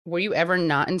Were you ever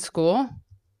not in school?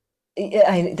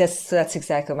 That's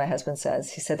exactly what my husband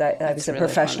says. He said I was That's a really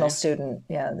professional funny. student.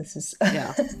 Yeah, this is.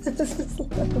 Yeah. This is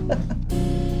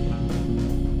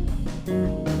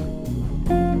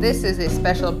This is a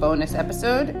special bonus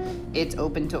episode. It's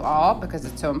open to all because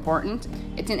it's so important.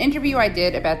 It's an interview I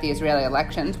did about the Israeli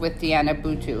elections with Diana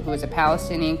Buttu, who is a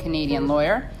Palestinian-Canadian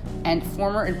lawyer and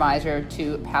former advisor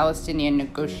to Palestinian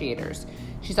negotiators.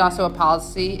 She's also a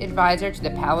policy advisor to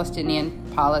the Palestinian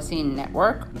Policy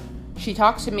Network. She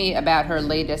talks to me about her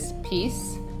latest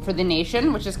piece for The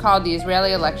Nation, which is called "The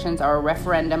Israeli Elections Are a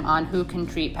Referendum on Who Can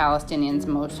Treat Palestinians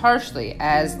Most Harshly."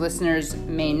 As listeners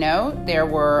may know, there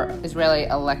were Israeli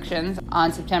elections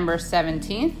on September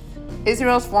 17th.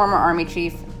 Israel's former army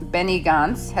chief Benny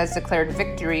Gantz has declared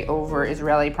victory over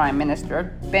Israeli Prime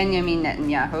Minister Benjamin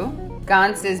Netanyahu.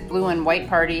 Gantz's Blue and White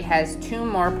Party has 2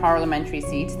 more parliamentary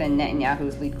seats than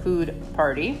Netanyahu's Likud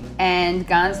party, and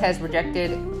Gantz has rejected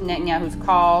Netanyahu's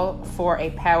call for a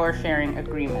power-sharing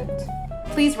agreement.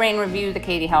 Please rate and review The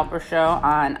Katie Halper Show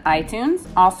on iTunes.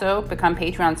 Also, become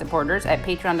Patreon supporters at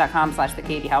patreon.com/The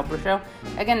Katie Halper Show.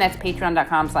 Again, that's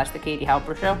patreon.com/The Katie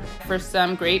Halper Show. For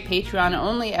some great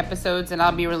Patreon-only episodes that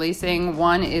I'll be releasing,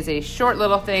 one is a short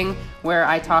little thing where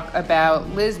I talk about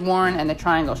Liz Warren and the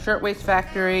Triangle Shirtwaist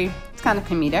Factory. It's kind of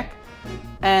comedic.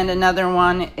 And another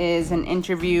one is an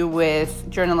interview with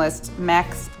journalists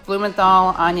Max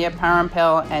Blumenthal, Anya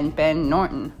Parampil, and Ben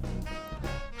Norton.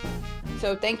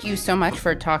 So thank you so much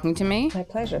for talking to me. my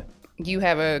pleasure. You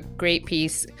have a great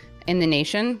piece in The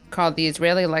Nation called "The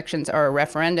Israeli Elections Are a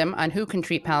Referendum on Who Can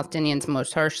Treat Palestinians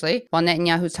Most Harshly." While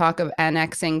Netanyahu's talk of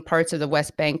annexing parts of the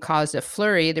West Bank caused a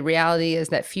flurry, the reality is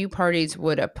that few parties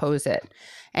would oppose it.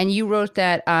 And you wrote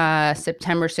that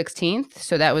September 16th,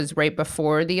 so that was right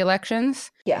before the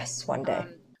elections. Yes, one day.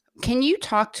 Can you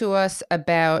talk to us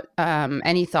about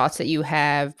any thoughts that you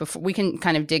have before we can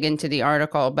kind of dig into the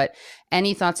article, but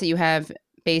any thoughts that you have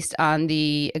based on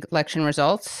the election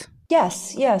results?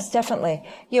 Yes, definitely.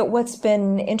 What's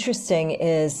been interesting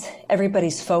is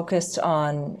everybody's focused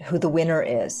on who the winner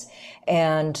is.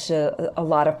 And a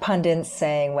lot of pundits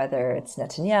saying whether it's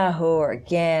Netanyahu or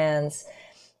Gantz.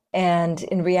 And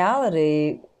in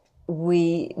reality,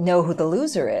 we know who the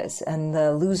loser is, and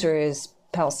the loser is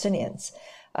Palestinians.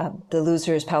 The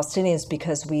loser is Palestinians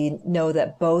because we know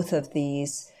that both of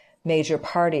these major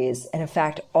parties, and in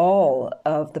fact, all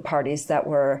of the parties that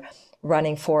were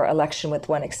running for election with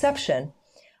one exception,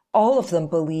 all of them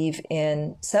believe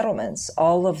in settlements.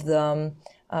 All of them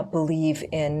believe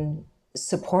in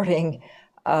supporting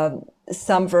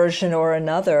some version or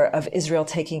another of Israel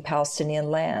taking Palestinian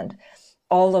land.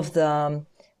 All of them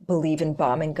believe in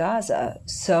bombing Gaza.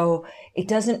 So it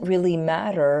doesn't really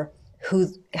matter who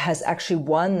has actually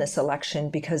won this election,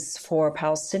 because for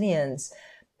Palestinians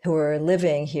who are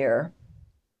living here,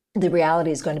 the reality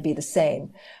is going to be the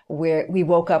same. We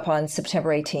woke up on September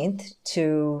 18th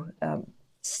to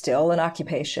still an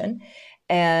occupation,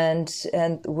 and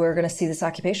we're going to see this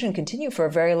occupation continue for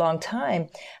a very long time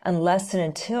unless and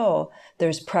until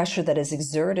there's pressure that is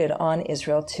exerted on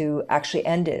Israel to actually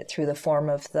end it through the form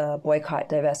of the boycott,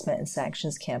 divestment, and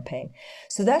sanctions campaign.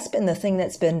 So that's been the thing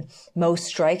that's been most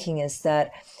striking, is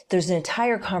that there's an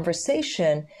entire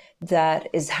conversation that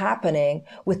is happening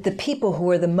with the people who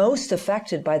are the most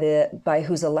affected by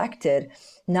who's elected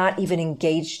not even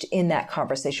engaged in that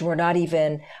conversation. We're not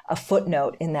even a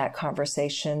footnote in that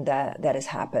conversation that is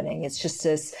happening. It's just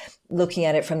this looking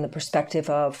at it from the perspective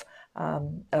of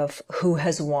who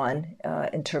has won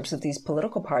in terms of these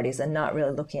political parties, and not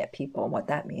really looking at people and what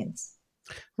that means.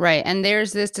 Right. And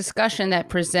there's this discussion that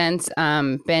presents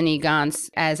Benny Gantz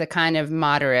as a kind of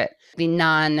moderate, the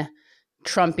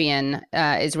non-Trumpian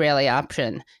Israeli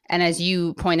option. And as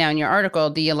you point out in your article,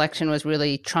 the election was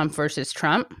really Trump versus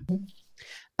Trump.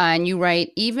 And you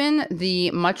write, even the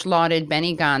much lauded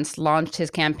Benny Gantz launched his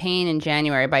campaign in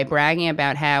January by bragging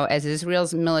about how, as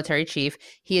Israel's military chief,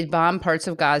 he had bombed parts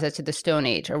of Gaza to the Stone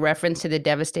Age, a reference to the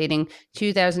devastating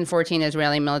 2014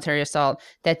 Israeli military assault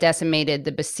that decimated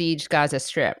the besieged Gaza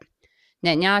Strip.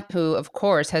 Netanyahu, of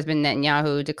course, has been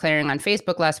Netanyahu, declaring on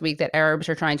Facebook last week that Arabs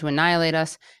are trying to annihilate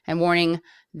us, and warning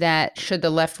that should the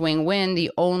left wing win,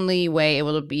 the only way it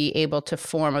will be able to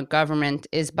form a government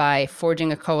is by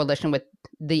forging a coalition with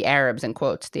the Arabs, in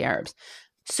quotes, the Arabs.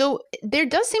 So there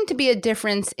does seem to be a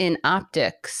difference in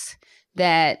optics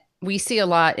that we see a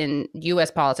lot in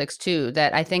U.S. politics, too,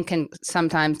 that I think can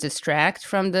sometimes distract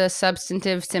from the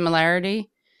substantive similarity.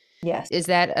 Yes. Is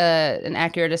that an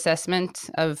accurate assessment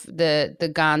of the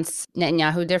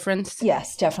Gantz-Netanyahu difference?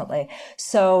 Yes, definitely.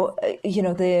 So,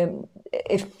 the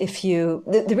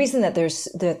reason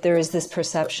that there is this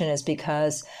perception is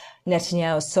because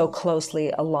Netanyahu is so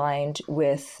closely aligned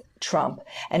with Trump.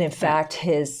 And in fact,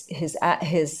 his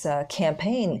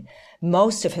campaign,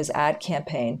 most of his ad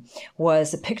campaign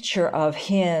was a picture of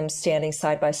him standing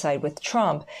side by side with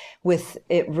Trump, with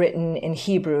it written in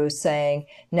Hebrew saying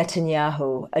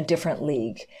Netanyahu, a different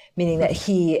league, meaning that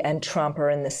he and Trump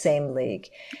are in the same league.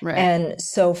 Right. And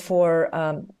so for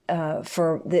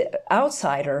the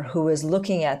outsider who is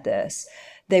looking at this,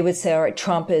 they would say, all right,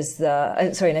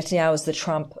 Netanyahu is the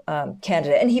Trump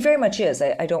candidate. And he very much is.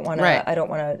 I don't want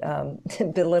to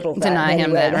belittle that. Deny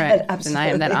him that, right. Absolutely. Deny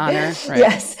him that honor. Right.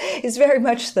 Yes, he's very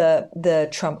much the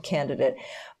Trump candidate.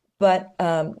 But,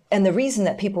 and the reason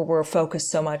that people were focused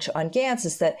so much on Gantz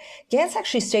is that Gantz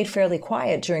actually stayed fairly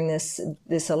quiet during this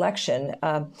election.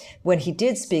 When he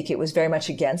did speak, it was very much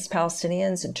against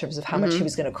Palestinians in terms of how much he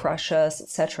was going to crush us,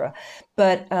 etc.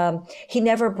 But he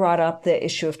never brought up the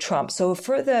issue of Trump. So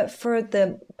for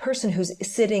the person who's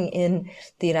sitting in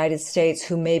the United States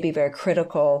who may be very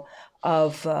critical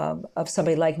of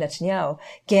somebody like Netanyahu,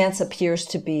 Gantz appears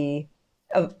to be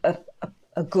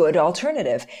a good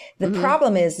alternative. The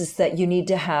problem is that you need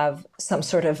to have some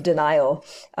sort of denial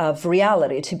of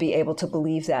reality to be able to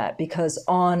believe that, because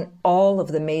on all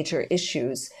of the major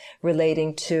issues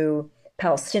relating to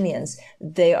Palestinians,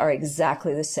 they are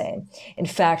exactly the same. In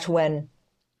fact, when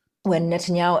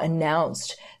Netanyahu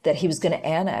announced that he was going to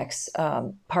annex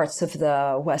parts of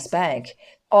the West Bank,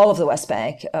 all of the West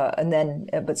Bank,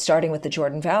 but starting with the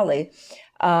Jordan Valley,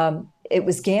 it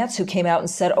was Gantz who came out and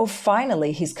said, oh,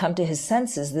 finally, he's come to his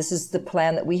senses. This is the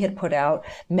plan that we had put out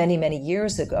many, many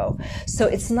years ago. So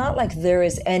it's not like there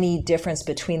is any difference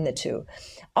between the two.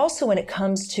 Also, when it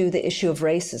comes to the issue of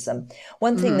racism,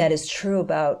 one thing that is true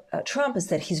about Trump is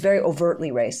that he's very overtly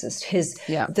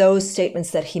racist. Those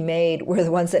statements that he made were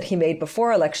the ones that he made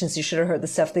before elections. You should have heard the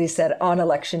stuff that he said on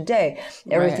election day.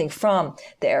 Everything from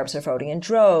the Arabs are voting in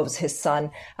droves, his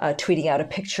son tweeting out a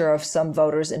picture of some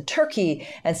voters in Turkey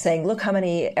and saying, look how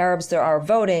many Arabs there are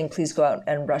voting, please go out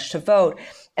and rush to vote.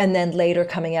 And then later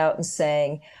coming out and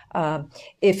saying,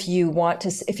 if you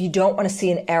don't want to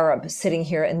see an Arab sitting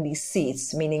here in these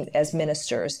seats, meaning as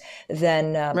ministers,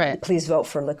 then please vote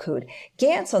for Likud.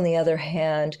 Gantz, on the other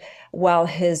hand, while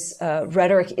his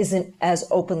rhetoric isn't as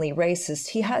openly racist,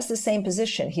 he has the same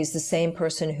position. He's the same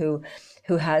person who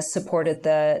has supported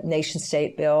the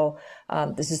nation-state bill.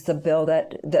 This is the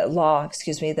law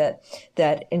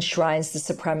that enshrines the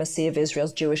supremacy of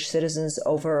Israel's Jewish citizens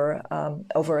over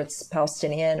its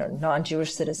Palestinian or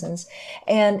non-Jewish citizens.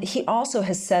 And he also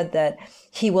has said that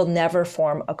he will never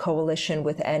form a coalition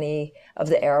with any of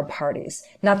the Arab parties.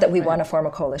 Not that we want to form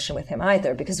a coalition with him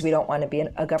either, because we don't want to be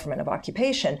a government of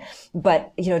occupation.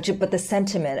 But but the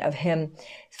sentiment of him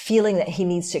feeling that he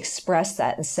needs to express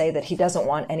that and say that he doesn't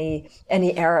want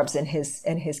any Arabs in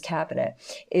his cabinet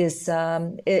is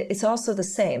it's also the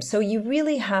same. So you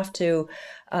really have to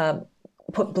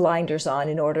put blinders on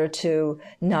in order to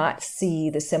not see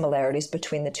the similarities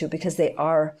between the two, because they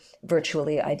are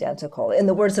virtually identical. In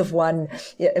the words of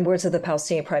the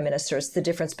Palestinian prime minister, it's the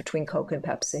difference between Coke and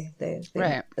Pepsi.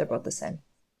 They're both the same.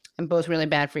 And both really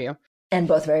bad for you. And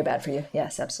both very bad for you.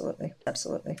 Yes, absolutely.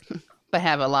 Absolutely. But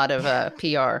have a lot of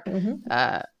PR.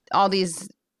 All these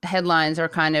headlines are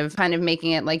kind of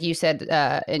making it, like you said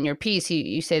in your piece,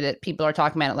 you say that people are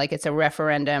talking about it like it's a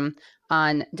referendum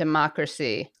on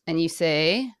democracy. And you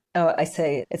say? Oh, I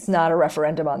say it's not a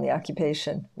referendum on the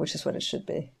occupation, which is what it should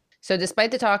be. So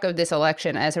despite the talk of this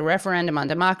election as a referendum on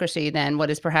democracy, then what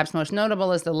is perhaps most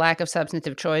notable is the lack of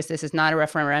substantive choice. This is not a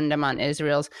referendum on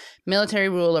Israel's military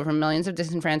rule over millions of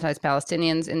disenfranchised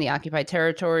Palestinians in the occupied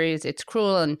territories, its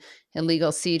cruel and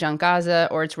illegal siege on Gaza,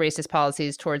 or its racist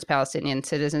policies towards Palestinian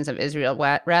citizens of Israel.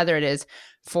 Rather, it is,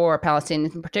 for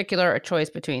Palestinians in particular, a choice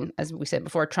between, as we said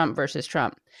before, Trump versus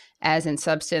Trump. As in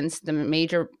substance, the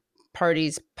major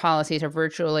parties' policies are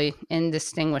virtually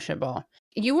indistinguishable.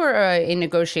 You were a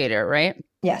negotiator, right?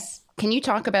 Yes. Can you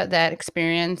talk about that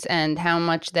experience and how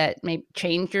much that may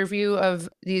change your view of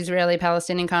the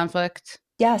Israeli-Palestinian conflict?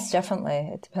 Yes,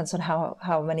 definitely. It depends on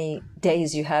how many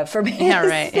days you have for me. Yeah,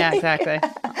 right. Yeah, exactly.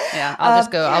 Yeah, I'll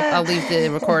just go. I'll leave the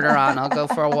recorder on. I'll go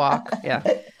for a walk. Yeah,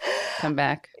 come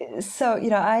back. So,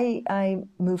 I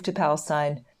moved to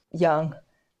Palestine young,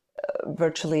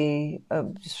 virtually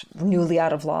just newly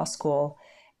out of law school,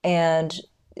 and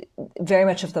very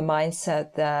much of the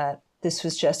mindset that this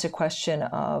was just a question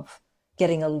of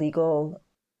getting a legal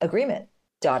agreement,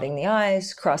 dotting the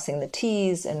I's, crossing the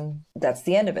T's, and that's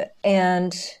the end of it.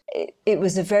 And it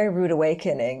was a very rude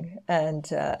awakening, and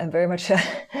very much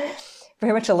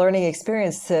very much a learning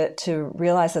experience to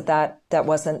realize that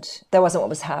wasn't what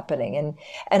was happening.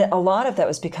 And a lot of that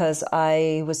was because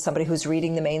I was somebody who's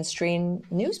reading the mainstream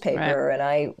newspaper, Right. and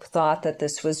I thought that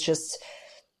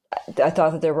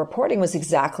their reporting was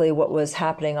exactly what was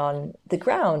happening on the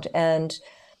ground. And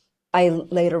I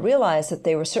later realized that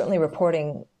they were certainly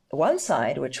reporting one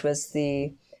side, which was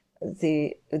the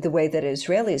way that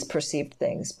Israelis perceived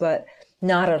things, but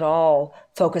not at all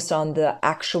focused on the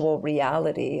actual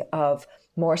reality of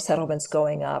more settlements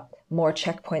going up, more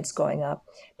checkpoints going up,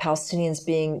 Palestinians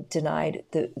being denied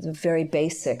the very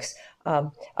basics,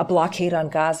 a blockade on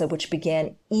Gaza, which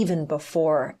began even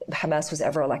before Hamas was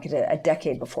ever elected, a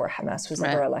decade before Hamas was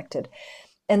ever elected.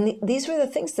 And these were the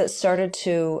things that started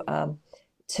to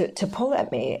pull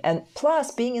at me. And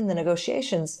plus, being in the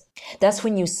negotiations, that's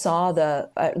when you saw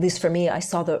at least for me, I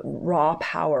saw the raw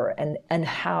power and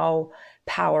how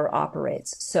power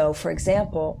operates. So, for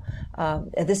example,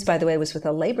 this, by the way, was with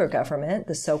a labor government,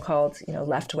 the so-called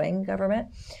left-wing government.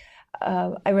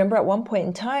 I remember at one point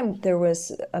in time there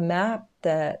was a map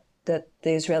that the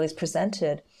Israelis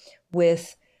presented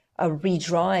with a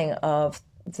redrawing of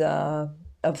the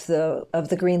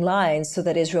green line, so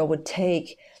that Israel would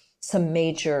take some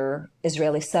major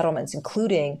Israeli settlements,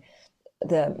 including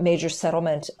the major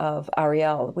settlement of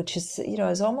Ariel, which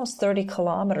is almost 30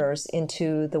 kilometers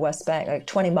into the West Bank, like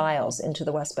 20 miles into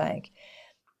the West Bank.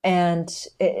 And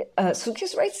so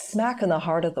just right smack in the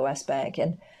heart of the West Bank.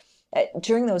 And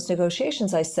during those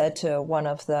negotiations, I said to one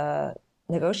of the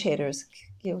negotiators,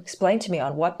 explain to me,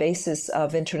 on what basis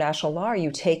of international law are you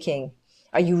redrawing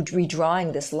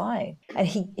this line? And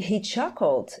he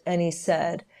chuckled and he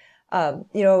said, I'm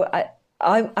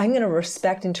going to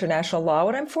respect international law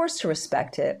when I'm forced to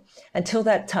respect it. Until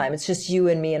that time, it's just you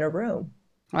and me in a room.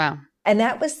 Wow. And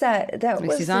that was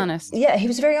He's honest. Yeah, he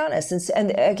was very honest.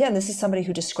 And again, this is somebody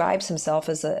who describes himself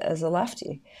as a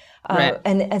lefty. Right.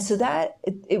 And so that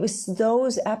it was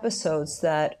those episodes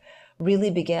that really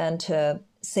began to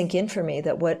sink in for me,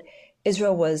 that what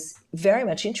Israel was very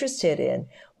much interested in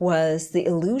was the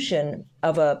illusion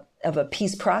of a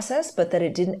peace process, but that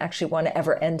it didn't actually want to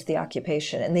ever end the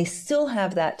occupation. And they still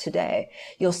have that today.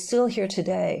 You'll still hear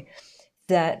today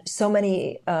that so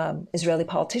many Israeli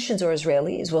politicians or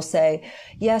Israelis will say,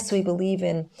 yes, we believe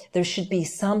there should be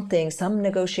some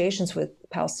negotiations with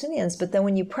Palestinians. But then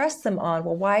when you press them on,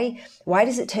 well, why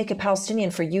does it take a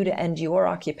Palestinian for you to end your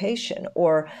occupation?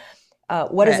 Or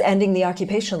what does ending the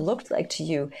occupation look like to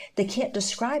you? They can't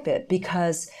describe it,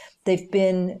 because they've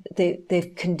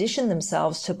conditioned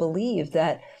themselves to believe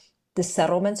that the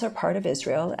settlements are part of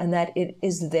Israel and that it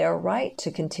is their right to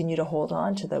continue to hold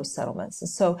on to those settlements. And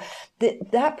so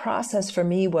that process for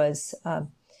me was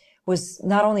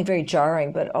not only very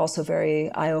jarring, but also very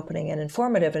eye-opening and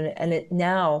informative. And it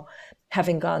now,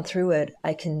 having gone through it,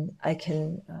 I can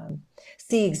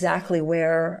see exactly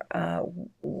what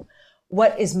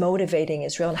is motivating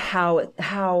Israel and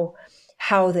how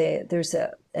there's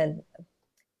a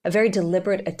very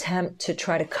deliberate attempt to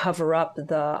try to cover up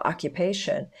the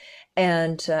occupation.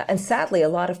 And sadly, a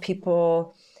lot of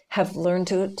people have learned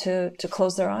to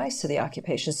close their eyes to the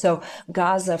occupation. So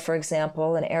Gaza, for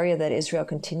example, an area that Israel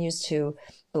continues to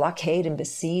blockade and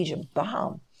besiege and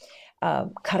bomb,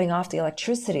 cutting off the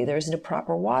electricity. There isn't a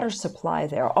proper water supply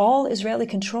there. All Israeli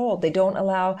controlled. They don't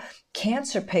allow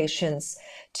cancer patients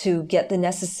to get the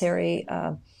necessary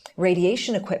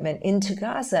radiation equipment into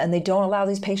Gaza, and they don't allow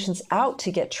these patients out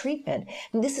to get treatment.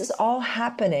 And this is all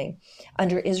happening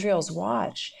under Israel's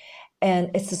watch.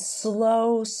 And it's a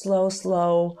slow,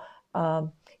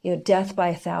 death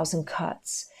by 1,000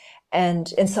 cuts.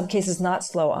 And in some cases, not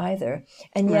slow either.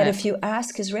 And yet, if you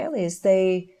ask Israelis,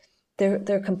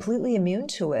 they're completely immune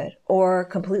to it or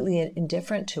completely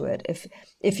indifferent to it.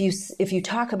 If you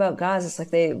talk about Gaza, it's like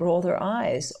they roll their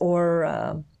eyes,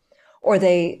 or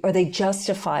they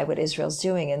justify what Israel's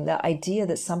doing. And the idea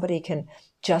that somebody can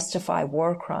justify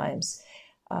war crimes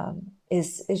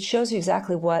it shows you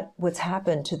exactly what's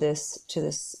happened to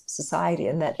this society,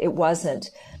 and that it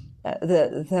wasn't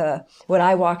when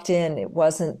I walked in, it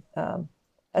wasn't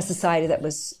a society that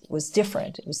was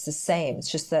different. It was the same. It's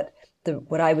just that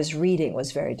what I was reading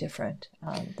was very different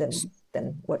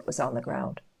than what was on the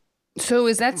ground. So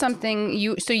is that something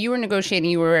you were negotiating?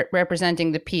 You were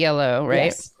representing the PLO,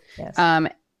 right?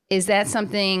 Yes. Is that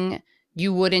something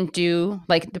you wouldn't do,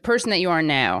 like the person that you are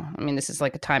now? I mean, this is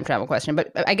like a time travel question, but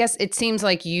I guess it seems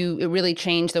like it really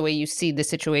changed the way you see the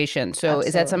situation. So Absolutely.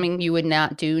 Is that something you would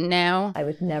not do now? I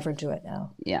would never do it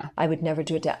now. Yeah. I would never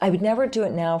do it now. I would never do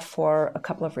it now for a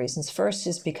couple of reasons. First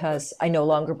is because I no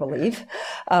longer believe.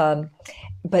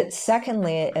 But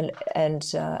secondly,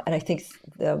 and I think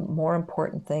the more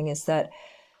important thing is that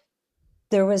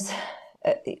there was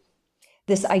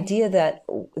this idea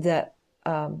that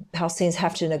Palestinians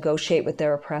have to negotiate with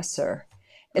their oppressor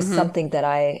is something that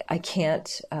I can't.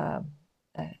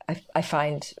 I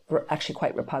find actually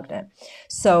quite repugnant.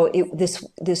 So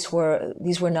these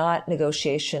were not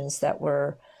negotiations that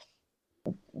were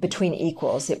between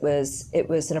equals. It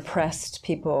was an oppressed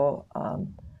people,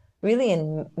 really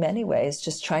in many ways,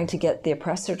 just trying to get the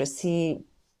oppressor to see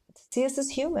us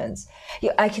as humans.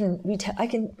 I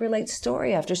can relate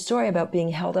story after story about being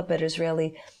held up at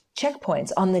Israeli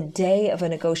checkpoints on the day of a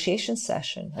negotiation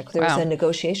session. Like there was a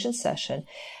negotiation session,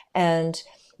 and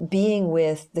being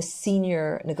with the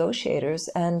senior negotiators,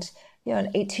 and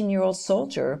an 18-year-old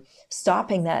soldier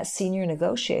stopping that senior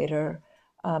negotiator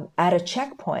at a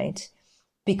checkpoint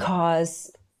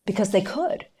because they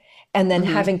could, and then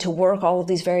having to work all of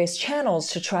these various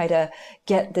channels to try to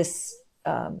get this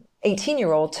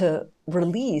 18-year-old to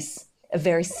release a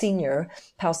very senior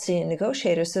Palestinian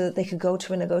negotiator so that they could go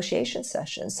to a negotiation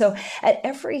session. So at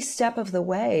every step of the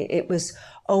way, it was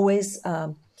always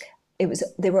the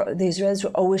Israelis were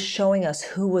always showing us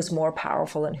who was more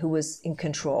powerful and who was in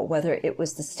control, whether it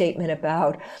was the statement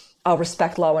about I'll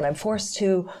respect law when I'm forced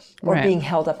to, or being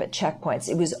held up at checkpoints.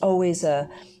 There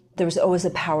was always a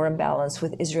power imbalance,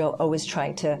 with Israel always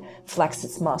trying to flex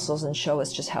its muscles and show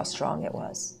us just how strong it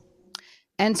was.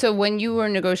 And so when you were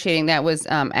negotiating, that was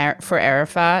for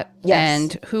Arafat? Yes.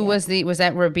 And who was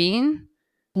that Rabin?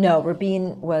 No,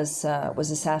 Rabin was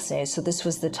assassinated. So this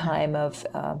was the time of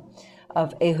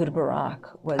Ehud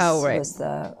Barak was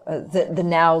the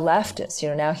now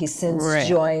leftist. Now he's since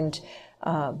joined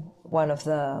one of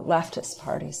the leftist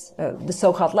parties, the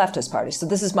so-called leftist parties. So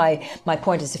this is my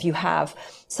point: is if you have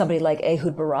somebody like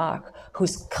Ehud Barak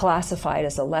who's classified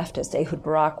as a leftist, Ehud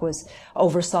Barak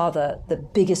oversaw the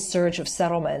biggest surge of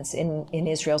settlements in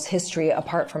Israel's history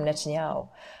apart from Netanyahu.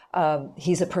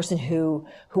 He's a person who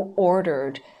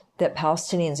ordered that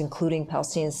Palestinians, including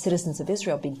Palestinian citizens of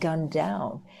Israel, be gunned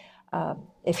down.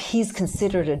 If he's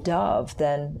considered a dove,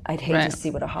 then I'd hate to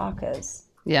see what a hawk is.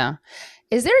 Yeah.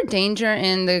 Is there a danger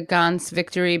in the Gantz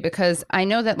victory? Because I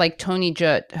know that like Tony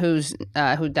Judt, who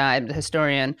died, the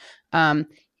historian,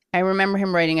 I remember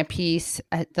him writing a piece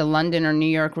at the London or New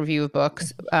York Review of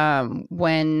Books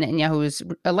when Netanyahu was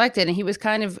elected, and he was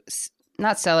kind of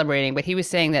not celebrating, but he was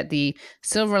saying that the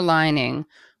silver lining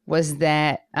was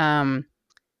that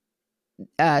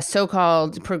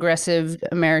so-called progressive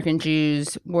American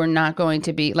Jews were not going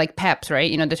to be like PEPs,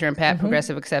 right? The term PEP,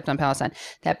 progressive except on Palestine,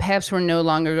 that PEPs were no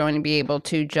longer going to be able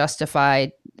to justify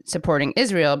supporting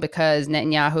Israel because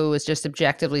Netanyahu was just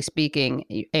objectively speaking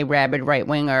a rabid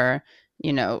right-winger,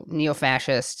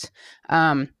 neo-fascist.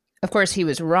 Of course, he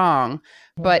was wrong.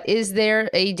 But is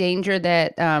there a danger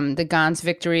that the Gantz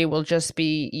victory will just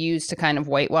be used to kind of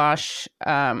whitewash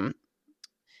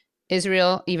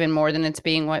Israel even more than it's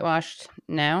being whitewashed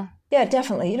now? Yeah,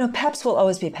 definitely. PEPs will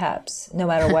always be PEPs, no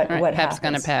matter what what PEP's happens.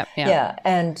 Gonna PEP. Yeah.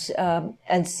 Yeah,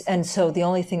 and so the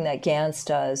only thing that Gantz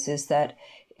does is that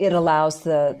it allows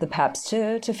the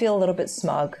PEPs to feel a little bit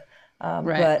smug.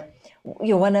 But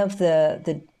one of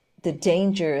the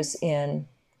dangers in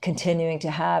continuing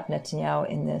to have Netanyahu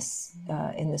in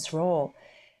this role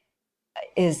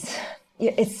is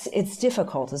it's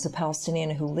difficult as a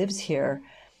Palestinian who lives here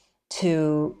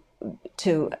to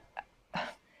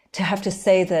have to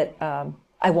say that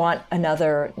I want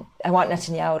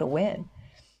Netanyahu to win,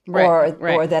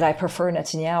 or that I prefer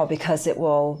Netanyahu because it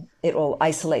will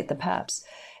isolate the PEPs.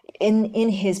 In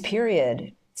his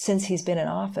period since he's been in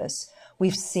office,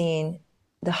 we've seen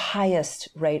the highest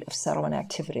rate of settlement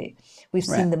activity. We've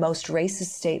seen the most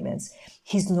racist statements.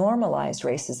 He's normalized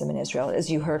racism in Israel, as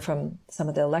you heard from some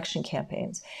of the election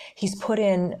campaigns. He's put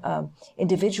in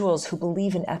individuals who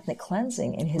believe in ethnic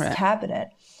cleansing in his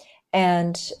cabinet.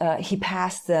 And he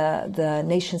passed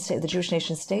the Jewish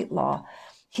nation state law.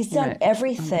 He's done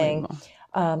everything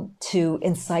to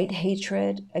incite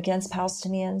hatred against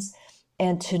Palestinians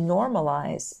and to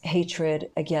normalize hatred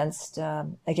against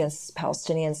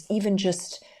Palestinians, even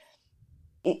just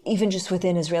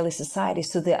within Israeli society.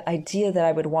 So the idea that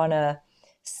I would want to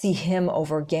see him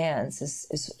over Gantz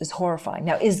is horrifying.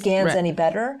 Now, is Gantz any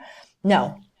better?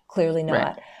 No, clearly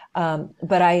not.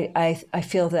 But I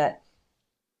feel that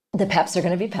the PEPs are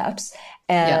going to be PEPs,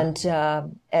 and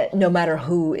no matter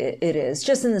who it is.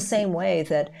 Just in the same way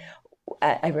that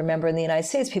I remember in the United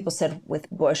States, people said with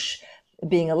Bush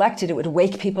being elected, it would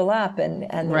wake people up, and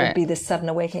there would be this sudden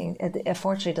awakening. It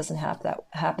unfortunately doesn't happen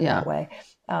that way.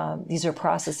 These are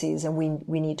processes, and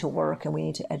we need to work, and we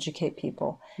need to educate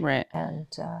people. Right. And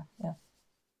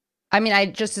I mean, I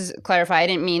just to clarify, I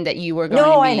didn't mean that you were going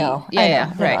No, to be. I know.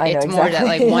 Yeah, No, right. I know It's more that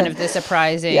exactly. like one of the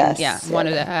surprising. Yes, One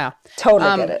of the.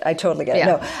 Totally get it. I totally get it. Yeah.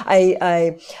 No,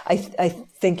 I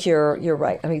think you're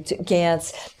right. I mean,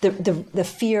 Gantz, the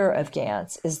fear of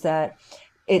Gantz is that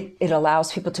it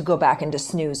allows people to go back into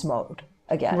snooze mode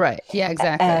again. Right. Yeah.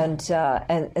 Exactly.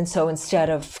 And so instead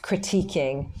of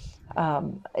critiquing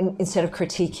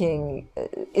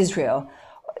Israel,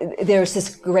 there's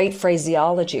this great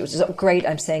phraseology, which is great.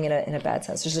 I'm saying in a bad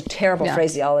sense. There's a terrible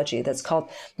phraseology that's called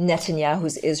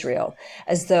Netanyahu's Israel,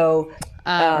 as though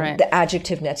the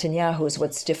adjective Netanyahu is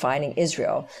what's defining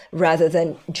Israel, rather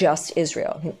than just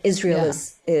Israel. I mean, Israel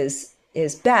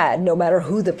is bad, no matter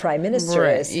who the prime minister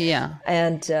is. Yeah.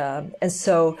 And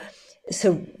so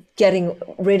getting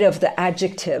rid of the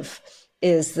adjective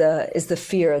is the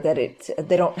fear that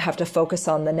they don't have to focus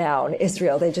on the noun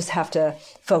Israel, they just have to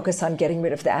focus on getting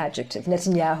rid of the adjective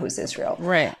Netanyahu's Israel,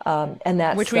 right? And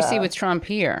that's which we see with Trump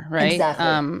here, right?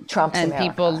 Exactly. Trump's and America.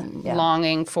 People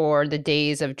longing for the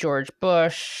days of George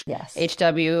Bush,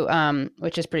 HW,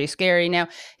 which is pretty scary. Now,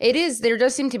 there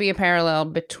does seem to be a parallel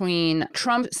between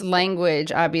Trump's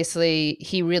language. Obviously,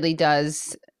 he really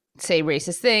does say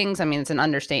racist things. I mean, it's an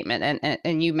understatement.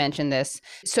 And you mentioned this.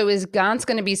 So is Gantz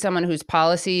going to be someone whose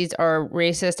policies are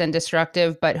racist and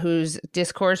destructive, but whose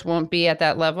discourse won't be at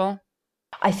that level?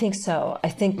 I think so. I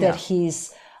think that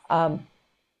he's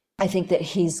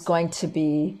going to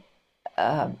be,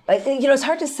 it's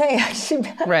hard to say,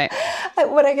 actually. Right.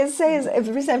 What I can say is,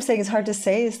 the reason I'm saying it's hard to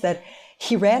say is that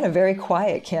he ran a very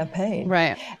quiet campaign.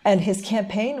 Right. And his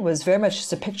campaign was very much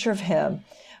just a picture of him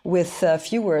with a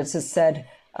few words that said,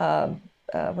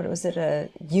 what was it? A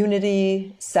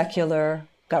unity, secular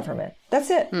government. That's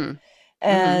it.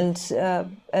 And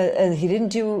he didn't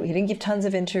give tons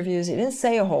of interviews. He didn't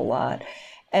say a whole lot.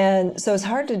 And so it's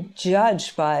hard to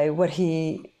judge by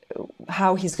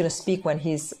how he's going to speak when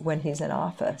he's in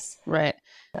office. Right.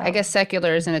 I guess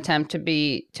secular is an attempt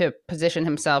to position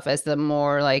himself as the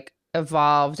more like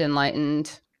evolved,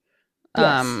 enlightened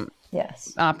option.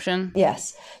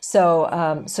 Yes.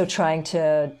 So trying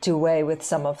to do away with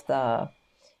some of the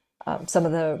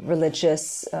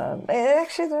religious,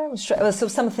 so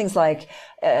some things like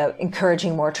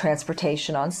encouraging more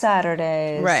transportation on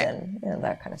Saturdays, right, and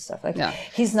that kind of stuff. Like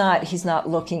he's not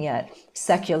looking at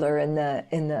secular in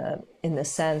the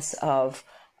sense of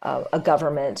a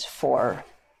government for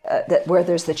that where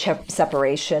there's the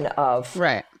separation of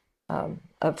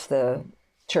the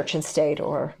church and state,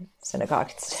 or synagogue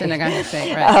and state. Synagogue and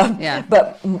state, right.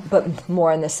 But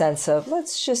more in the sense of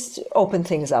let's just open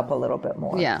things up a little bit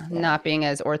more. Not being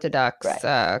as orthodox,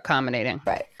 accommodating.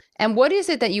 Right. And what is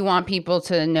it that you want people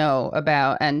to know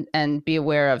about and be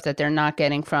aware of that they're not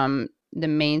getting from the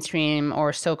mainstream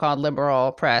or so-called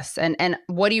liberal press? And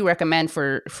what do you recommend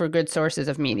for good sources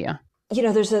of media?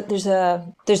 There's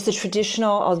the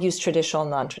traditional, I'll use traditional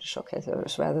and non-traditional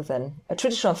cases rather than a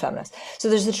traditional and feminist. So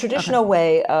there's the traditional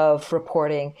way of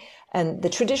reporting, and the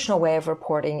traditional way of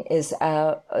reporting is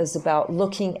about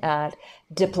looking at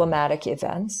diplomatic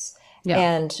events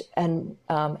and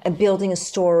building a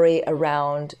story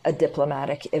around a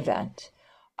diplomatic event.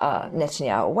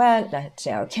 Netanyahu went,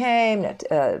 Netanyahu came,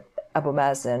 Abu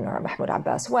Mazen or Mahmoud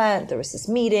Abbas went, there was this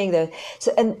meeting.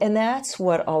 And that's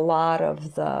what a lot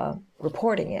of the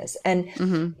reporting is. And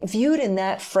viewed in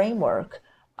that framework,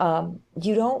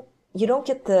 you don't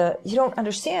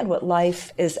understand what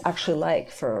life is actually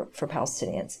like for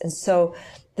Palestinians. And so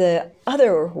the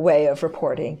other way of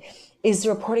reporting is the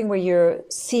reporting where you're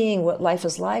seeing what life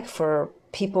is like for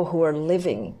people who are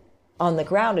living on the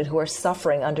ground and who are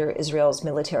suffering under Israel's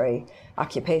military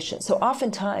occupation. So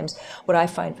oftentimes what I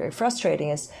find very frustrating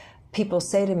is people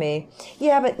say to me,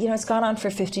 but it's gone on for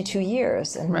 52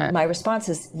 years. And my response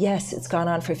is, yes, it's gone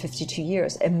on for 52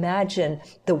 years. Imagine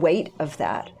the weight of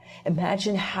that.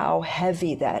 Imagine how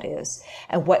heavy that is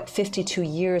and what 52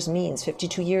 years means.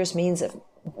 52 years means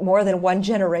more than one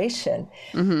generation.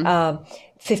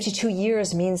 52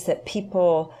 years means that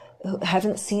people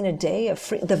haven't seen a day of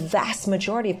freedom. The vast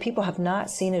majority of people have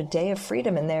not seen a day of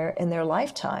freedom in their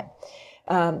lifetime.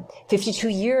 52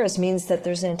 years means that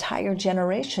there's an entire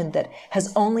generation that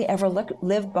has only ever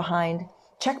lived behind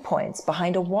checkpoints,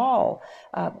 behind a wall,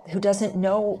 who doesn't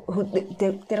know,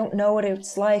 they don't know what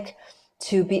it's like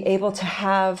to be able to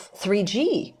have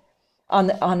 3G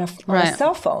on a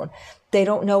cell phone. They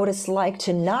don't know what it's like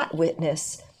to not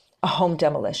witness a home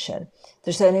demolition.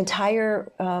 There's an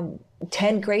entire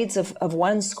 10 grades of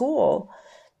one school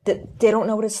that they don't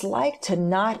know what it's like to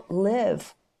not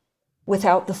live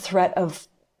without the threat of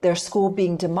their school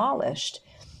being demolished.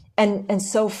 And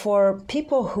so for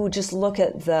people who just look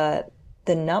at the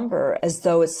the number as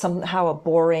though it's somehow a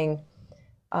boring,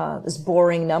 this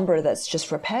boring number that's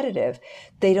just repetitive.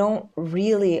 They don't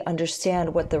really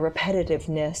understand what the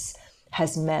repetitiveness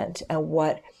has meant and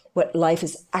what life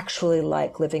is actually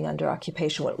like living under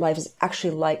occupation, what life is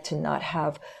actually like to not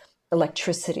have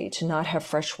electricity, to not have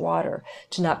fresh water,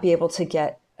 to not be able to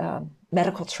get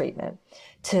medical treatment,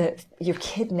 to your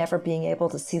kid never being able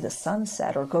to see the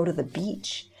sunset or go to the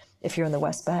beach if you're in the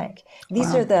West Bank.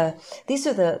 These are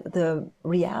the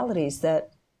realities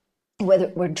that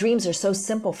where dreams are so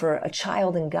simple for a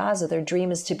child in Gaza. Their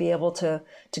dream is to be able to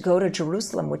go to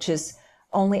Jerusalem, which is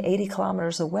only 80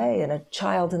 kilometers away, and a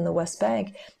child in the West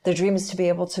Bank, their dream is to be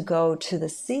able to go to the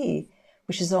sea,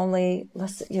 which is only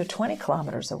 20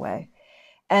 kilometers away.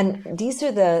 And these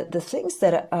are the things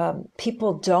that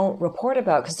people don't report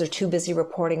about because they're too busy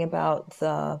reporting about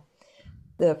the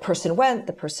person went,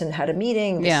 the person had a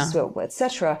meeting, et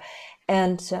cetera.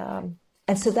 And so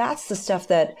that's the stuff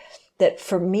that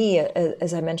for me,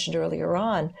 as I mentioned earlier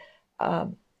on,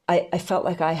 I felt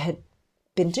like I had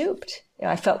been duped.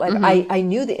 I felt like I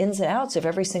knew the ins and outs of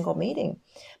every single meeting,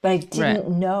 but I didn't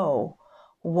know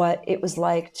what it was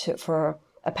like for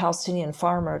a Palestinian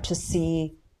farmer to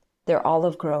see their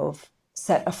olive grove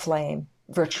set aflame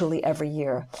virtually every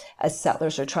year as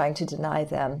settlers are trying to deny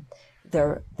them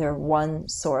their one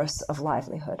source of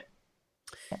livelihood.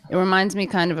 Yeah. It reminds me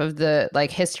kind of the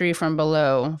history from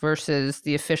below versus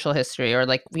the official history, or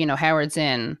Howard's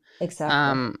Inn.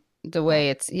 Exactly. The way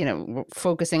it's,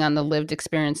 focusing on the lived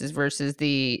experiences versus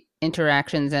the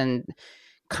interactions and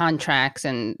contracts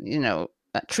and,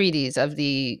 treaties of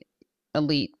the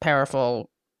elite, powerful,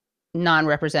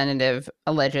 non-representative,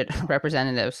 alleged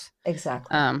representatives.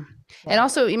 Exactly. And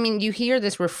also, you hear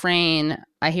this refrain,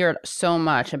 I hear it so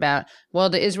much about, well,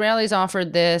 the Israelis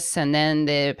offered this and then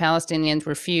the Palestinians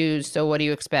refused, so what do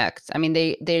you expect?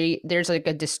 There's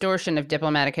a distortion of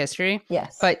diplomatic history.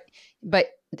 Yes. But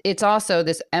it's also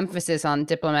this emphasis on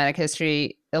diplomatic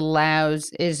history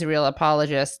allows Israel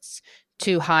apologists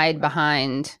to hide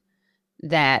behind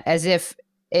that as if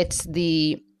it's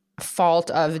the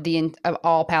fault of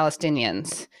all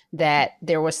Palestinians that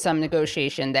there was some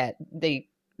negotiation that they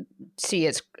see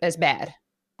as bad.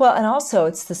 Well, and also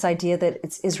it's this idea that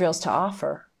it's Israel's to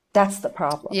offer. That's the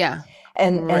problem. Yeah.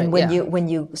 And when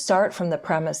you start from the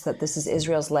premise that this is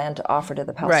Israel's land to offer to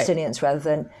the Palestinians rather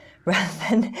than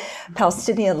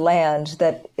Palestinian land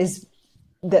that is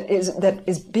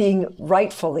being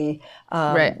rightfully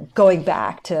going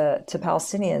back to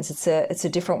Palestinians, it's a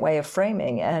different way of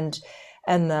framing. And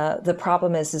the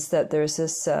problem is that there's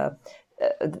this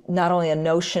not only a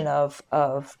notion of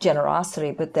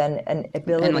generosity, but then an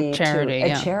ability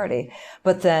charity,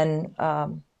 but then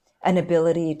an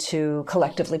ability to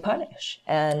collectively punish.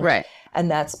 And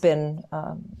that's what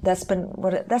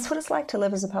it's like to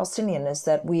live as a Palestinian, is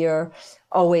that we are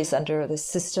always under this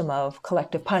system of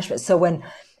collective punishment. So when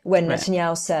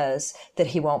Netanyahu says that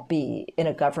he won't be in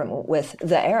a government with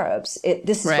the Arabs,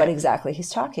 this is what exactly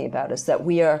he's talking about, is that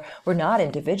we're not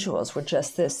individuals. We're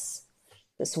just this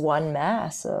one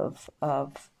mass of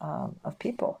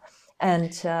people.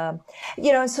 And, so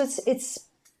it's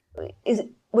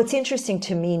what's interesting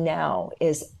to me now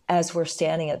is, as we're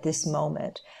standing at this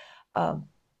moment,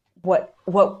 what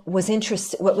was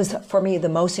for me the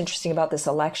most interesting about this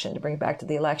election, to bring it back to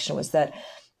the election, was that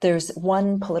there's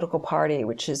one political party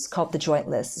which is called the Joint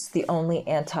List. It's the only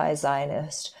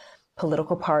anti-Zionist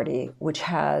political party which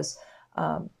has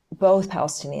both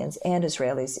Palestinians and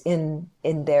Israelis in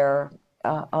their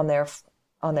on their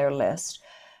list.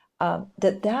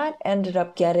 That ended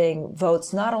up getting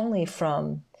votes not only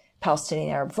from Palestinian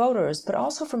Arab voters, but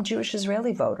also from Jewish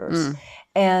Israeli voters.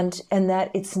 And that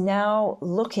it's now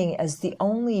looking as the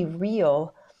only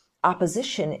real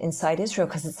opposition inside Israel,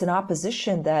 because it's an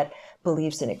opposition that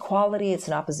believes in equality. It's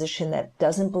an opposition that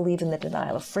doesn't believe in the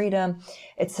denial of freedom.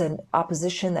 It's an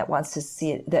opposition that wants to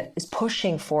see it, that is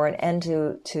pushing for an end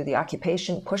to the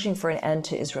occupation, pushing for an end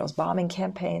to Israel's bombing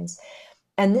campaigns.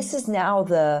 And this is now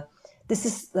the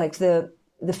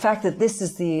fact that this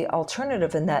is the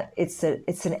alternative, and that it's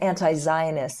an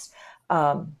anti-Zionist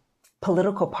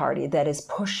political party that is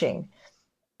pushing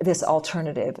this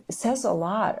alternative. It says a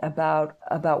lot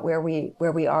about where we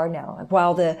are now.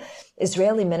 While the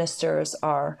Israeli ministers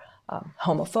are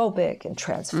homophobic and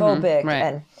transphobic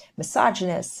and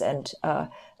misogynist and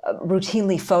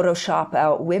routinely Photoshop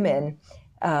out women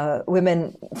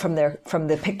from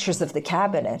the pictures of the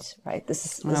cabinet, right?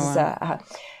 The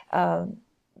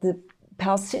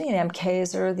Palestinian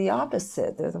MKs are the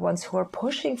opposite. They're the ones who are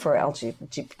pushing for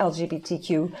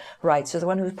LGBTQ rights. They're the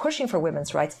ones who are pushing for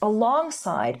women's rights,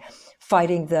 alongside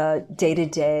fighting the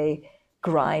day-to-day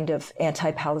grind of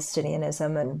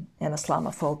anti-Palestinianism and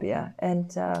Islamophobia.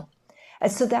 And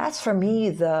so that's for me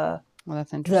Well,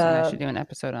 that's interesting. I should do an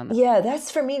episode on that. Yeah,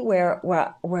 that's for me where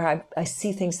I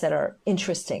see things that are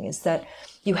interesting, is that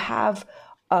you have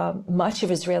much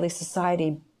of Israeli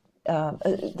society,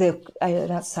 much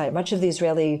of the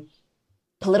Israeli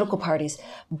political parties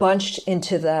bunched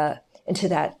into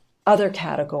that other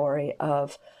category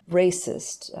of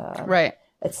racist, right,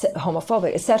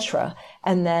 homophobic, etc.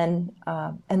 And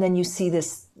then you see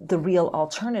the real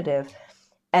alternative,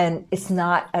 and it's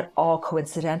not at all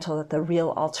coincidental that the real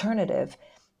alternative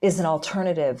is an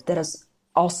alternative that is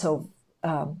also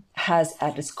has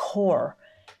at its core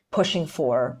pushing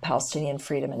for Palestinian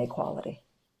freedom and equality.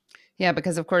 Yeah,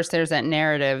 because of course there's that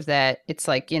narrative that it's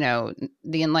like, the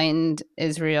enlightened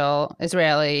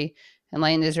Israeli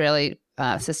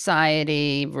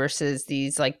society versus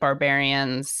these like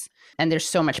barbarians, and there's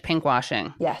so much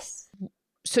pinkwashing. Yes.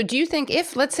 So do you think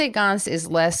if, let's say, Gantz is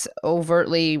less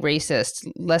overtly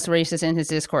racist, less racist in his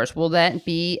discourse, will that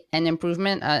be an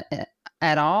improvement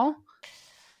at all?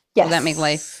 Yes. Will that make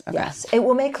life? Okay. Yes, it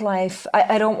will make life.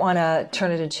 I don't want to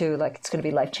turn it into like it's going to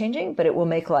be life-changing, but it will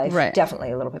make life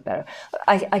definitely a little bit better.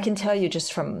 I can tell you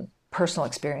just from personal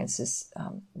experiences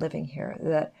living here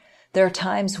that there are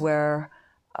times where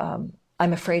I'm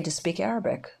afraid to speak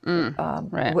Arabic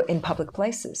in public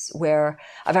places, where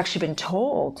I've actually been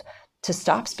told to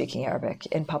stop speaking Arabic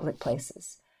in public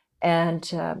places, and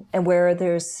where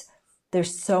there's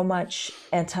so much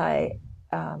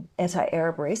anti-Arab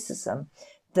racism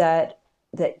that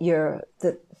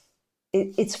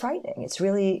it's frightening. It's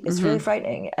really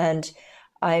frightening, and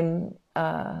I'm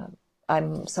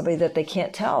somebody that they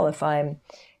can't tell if I'm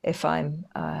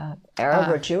Arab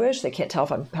or Jewish. They can't tell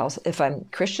if I'm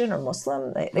Christian or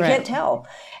Muslim. They can't tell,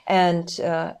 and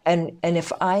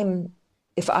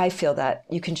if I feel that,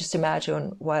 you can just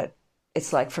imagine what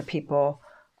it's like for people,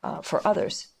 for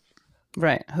others,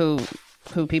 right? Who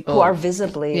are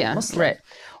visibly Muslim, right,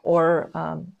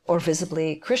 or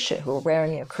visibly Christian, who are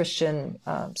wearing a Christian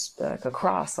like a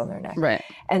cross on their neck, right?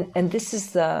 And this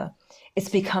is it's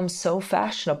become so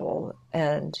fashionable,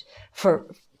 and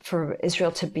for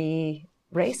Israel to be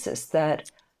racist that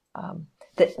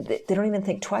they don't even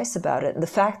think twice about it. And the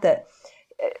fact that,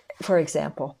 for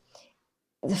example,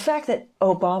 President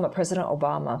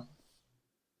Obama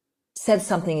said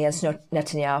something against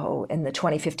Netanyahu in the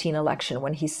 2015 election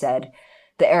when he said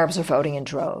the Arabs are voting in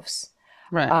droves,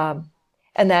 right?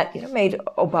 And that made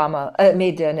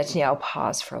Netanyahu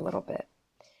pause for a little bit.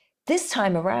 This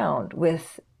time around,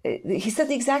 he said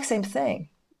the exact same thing.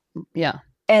 Yeah.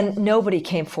 And nobody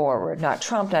came forward, not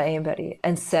Trump, not anybody,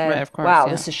 and said,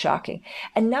 this is shocking.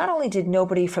 And not only did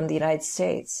nobody from the United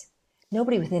States,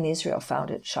 nobody within Israel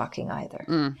found it shocking either.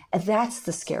 And that's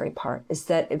the scary part, is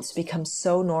that it's become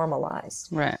so normalized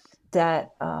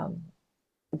that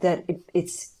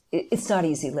it's not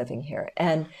easy living here.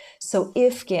 And so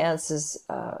if Gantz's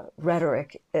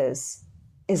rhetoric is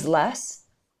less,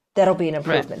 that'll be an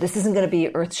improvement. This isn't going to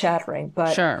be earth-shattering,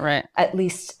 but at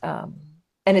least...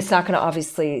 and it's not going to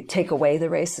obviously take away the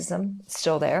racism; it's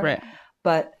still there. Right.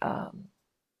 But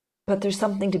there's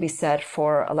something to be said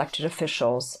for elected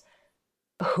officials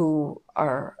who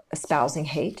are espousing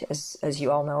hate, as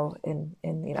you all know, in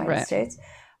the United States,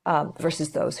 versus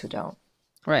those who don't.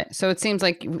 Right. So it seems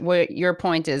like what your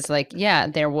point is, like, yeah,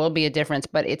 there will be a difference,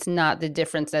 but it's not the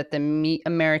difference that the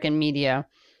American media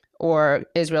or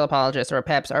Israel apologists or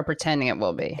PEPs are pretending it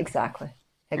will be. Exactly.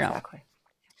 Yeah.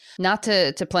 Not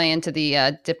to play into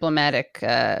the diplomatic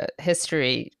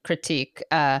history critique,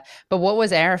 but what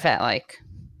was Arafat like?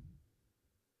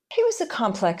 He was a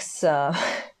complex.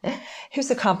 He was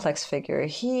a complex figure.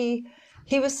 He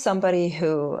was somebody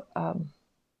who I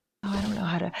don't know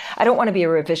how to. I don't want to be a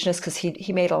revisionist because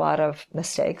he made a lot of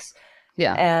mistakes.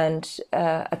 Yeah. And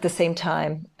at the same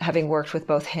time, having worked with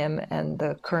both him and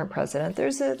the current president, there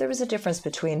was a difference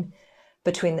between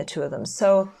the two of them.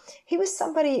 So he was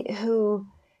somebody who.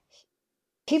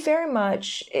 He very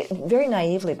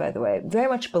naively, by the way, very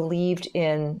much believed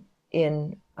in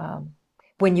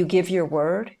when you give your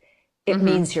word, it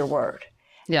means your word.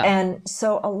 Yeah. And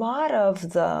so a lot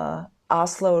of the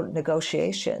Oslo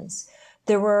negotiations,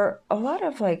 there were a lot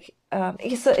of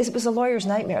it was a lawyer's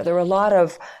nightmare. There were a lot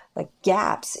of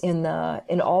gaps in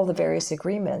all the various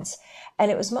agreements, and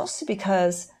it was mostly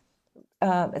because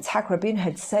Yitzhak Rabin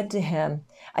had said to him,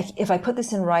 if I put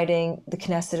this in writing, the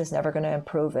Knesset is never going to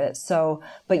approve it. So,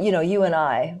 but you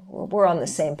and we're on the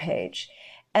same page.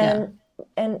 And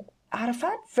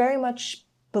Arafat very much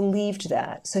believed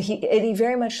that. So he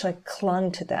very much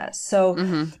clung to that. So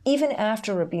even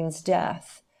after Rabin's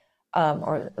death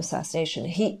or assassination,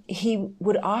 he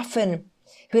would often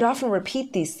he would often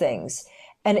repeat these things.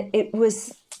 And it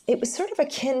was sort of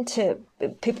akin to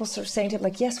people sort of saying to him,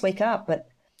 like, yes, wake up. But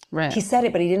Right. he said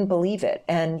it, but he didn't believe it.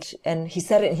 And he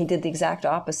said it and he did the exact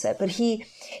opposite. But he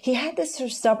had this sort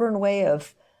of stubborn way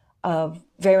of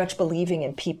very much believing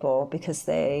in people because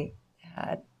they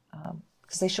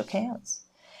shook hands.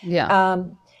 Yeah.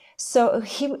 So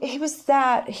he was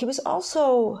that. He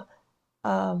also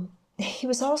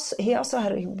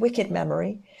had a wicked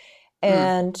memory,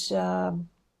 and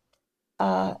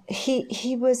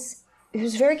he was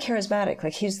very charismatic.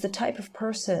 Like, he's the type of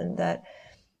person that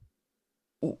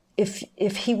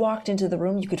if he walked into the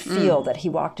room, you could feel that he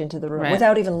walked into the room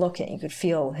without even looking. You could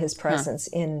feel his presence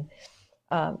in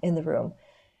the room.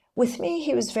 With me,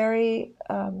 he was very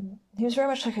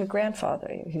much like a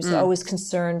grandfather. He was always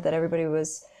concerned that everybody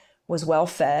was well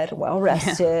fed, well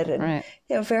rested, and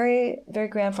very, very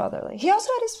grandfatherly. He also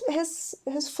had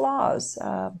his flaws.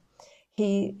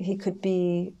 He could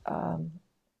be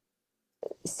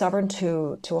stubborn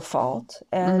to a fault,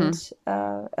 and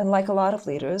like a lot of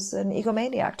leaders, an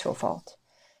egomaniac to a fault.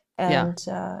 And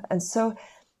so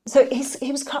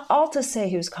he was all to say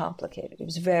he was complicated. He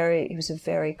was a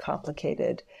very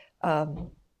complicated,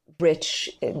 rich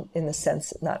in the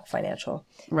sense, not financial,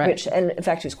 rich, and in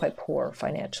fact he was quite poor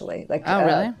financially. Like, oh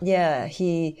really? Yeah,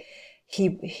 he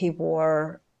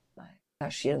wore,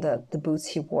 gosh, the boots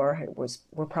he wore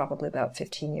were probably about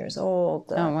 15 years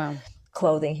old. Oh wow.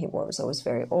 Clothing he wore was always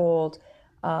very old.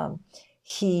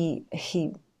 He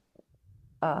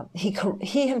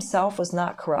himself was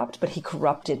not corrupt, but he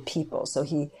corrupted people. So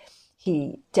he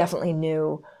definitely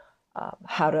knew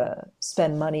how to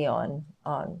spend money on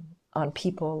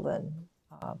people,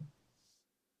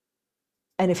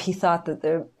 and if he thought that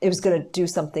it was going to do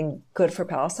something good for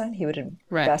Palestine, he would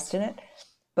invest in it,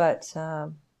 but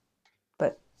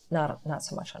not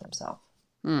so much on himself.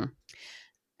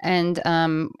 And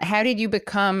how did you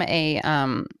become a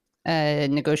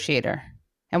negotiator?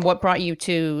 And what brought you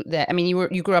to that? I mean,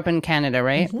 you grew up in Canada,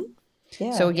 right? Mm-hmm.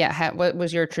 Yeah. So what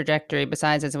was your trajectory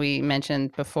besides, as we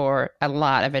mentioned before, a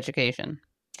lot of education?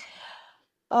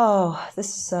 Oh,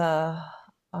 this is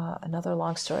another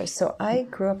long story. So I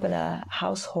grew up in a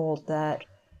household that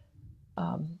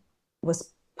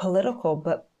was political,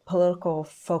 but political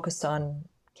focused on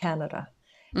Canada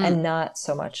and not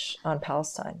so much on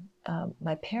Palestine.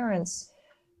 My parents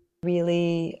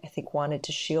really, I think, wanted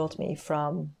to shield me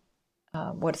from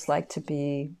what it's like to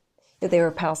be. They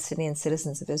were Palestinian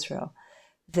citizens of Israel.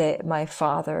 My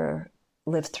father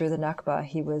lived through the Nakba.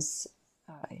 He was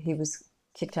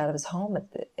kicked out of his home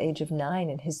at the age of 9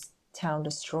 and his town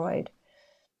destroyed,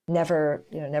 never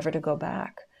to go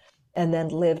back, and then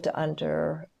lived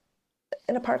under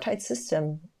an apartheid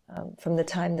system from the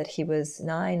time that he was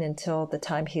 9 until the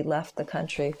time he left the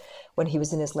country when he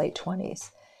was in his late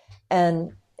 20s.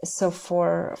 And so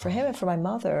for him and for my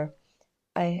mother,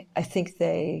 I think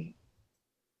they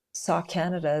saw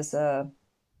Canada as a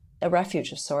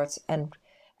refuge of sorts, and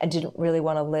didn't really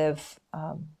want to live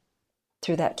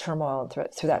through that turmoil and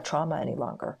through that trauma any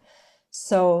longer.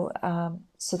 So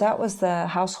that was the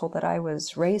household that I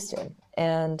was raised in.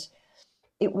 And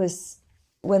it was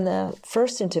when the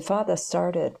first Intifada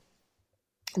started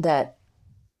that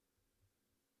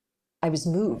I was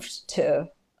moved to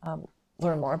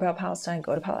learn more about Palestine,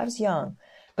 go to Palestine. I was young,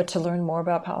 but to learn more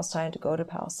about Palestine, to go to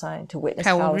Palestine, to witness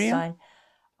How Palestine. Old were you?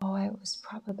 Oh, I was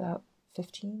probably about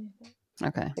 15.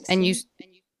 Okay. 16.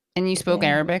 And you spoke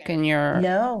Arabic in your...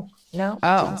 No.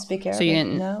 Oh, didn't speak Arabic. So you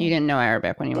didn't know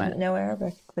Arabic when you went? Didn't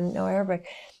know Arabic.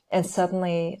 And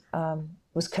suddenly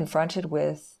was confronted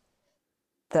with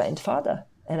the Intifada,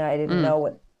 and I didn't know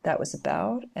what that was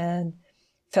about, and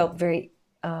felt very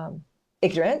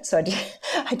ignorant. So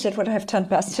I did what I've done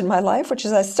best in my life, which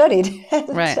is I studied and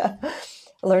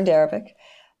learned Arabic,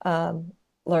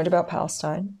 learned about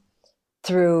Palestine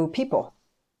through people,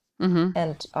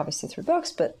 and obviously through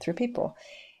books, but through people.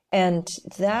 And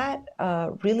that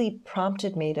really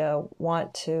prompted me to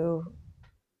want to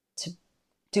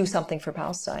do something for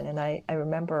Palestine. And I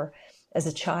remember as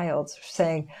a child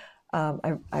saying,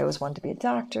 I always wanted to be a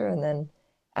doctor. And then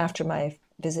after my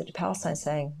visit to Palestine,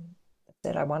 saying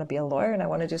that I want to be a lawyer and I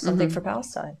want to do something for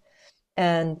Palestine.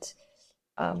 And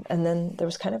then there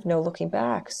was kind of no looking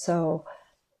back. So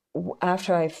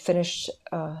after I finished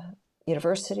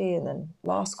university and then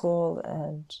law school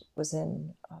and was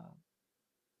in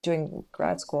doing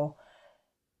grad school,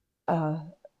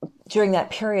 during that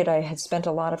period, I had spent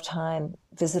a lot of time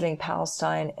visiting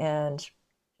Palestine and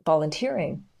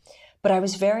volunteering, but I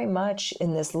was very much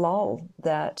in this lull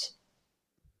that,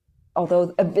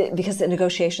 although because the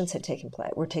negotiations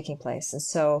were taking place, and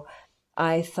so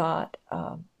I thought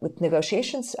with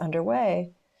negotiations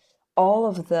underway, all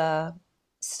of the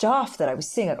stuff that I was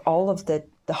seeing, like all of the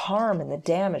harm and the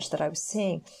damage that I was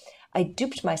seeing, I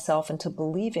duped myself into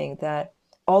believing that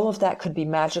all of that could be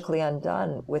magically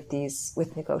undone with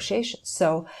negotiations.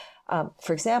 So,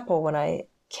 for example, when I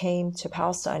came to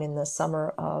Palestine in the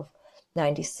summer of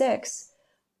 '96,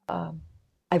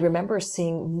 I remember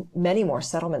seeing many more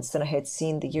settlements than I had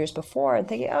seen the years before and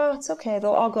thinking, oh, it's okay,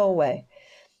 they'll all go away.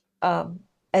 And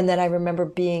then I remember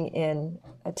being in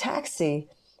a taxi,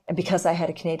 and because I had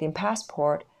a Canadian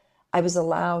passport, I was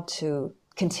allowed to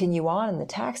continue on in the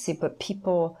taxi, but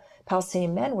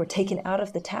Palestinian men were taken out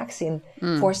of the taxi and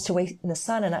forced to wait in the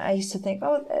sun. And I used to think,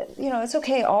 oh, it's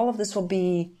okay. All of this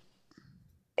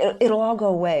it'll all go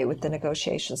away with the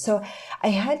negotiations. So I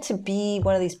had to be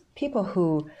one of these people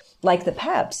who, like the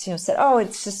Peps, said, oh,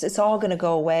 it's all going to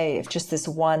go away if just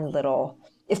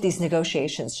if these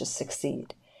negotiations just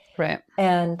succeed. Right.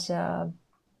 And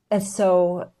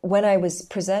so when I was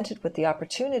presented with the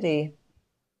opportunity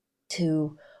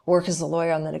to work as a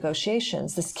lawyer on the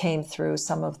negotiations, this came through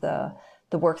some of the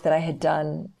work that I had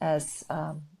done as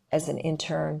an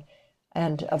intern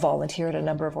and a volunteer at a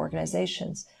number of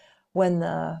organizations. When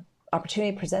the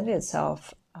opportunity presented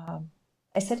itself,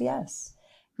 I said yes.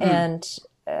 And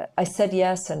I said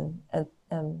yes and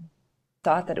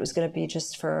thought that it was going to be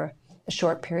just for a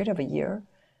short period of a year.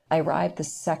 I arrived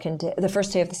the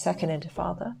first day of the second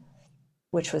Intifada,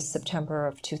 which was September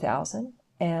of 2000,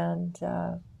 and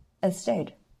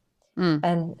stayed.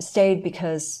 And stayed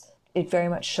because it very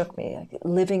much shook me. Like,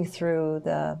 living through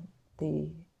the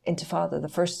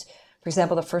Intifada, for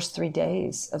example, the first 3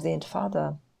 days of the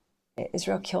Intifada,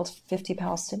 Israel killed 50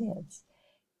 Palestinians.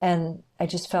 And I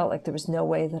just felt like there was no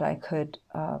way that I could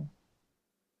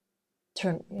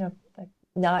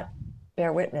not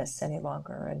bear witness any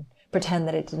longer and pretend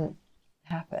that it didn't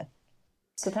happen.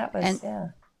 So that was,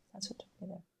 that's what took me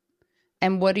there.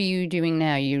 And what are you doing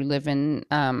now? You live in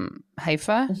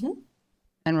Haifa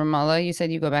and Ramallah. You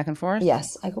said you go back and forth?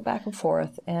 Yes, I go back and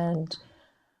forth. And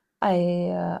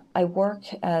I work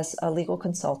as a legal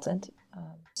consultant,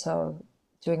 so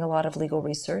doing a lot of legal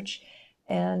research.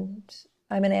 And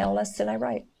I'm an analyst and I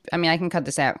write. I mean, I can cut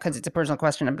this out because it's a personal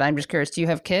question, but I'm just curious. Do you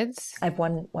have kids? I have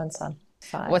one son,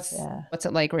 5. What's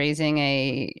it like raising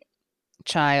a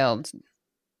child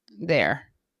there?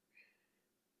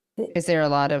 Is there a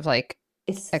lot of like...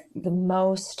 It's the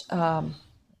most...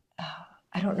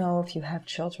 I don't know if you have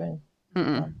children.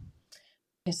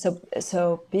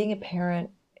 So being a parent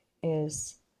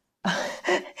is...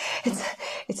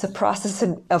 it's a process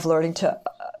of learning to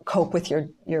cope with your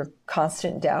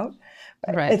constant doubt.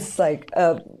 Right. It's like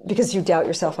because you doubt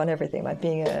yourself on everything.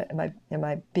 Am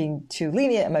I being too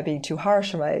lenient? Am I being too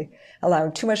harsh? Am I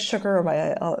allowing too much sugar? Am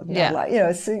I not allowing,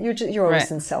 you're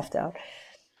always in self-doubt.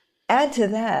 Add to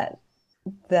that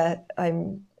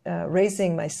I'm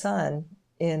raising my son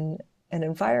in an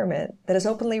environment that is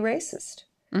openly racist.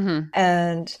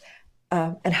 And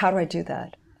how do I do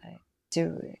that?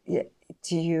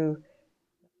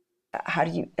 How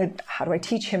do I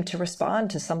teach him to respond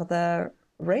to some of the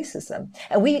racism?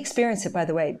 And we experience it, by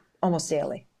the way, almost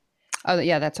daily. Oh,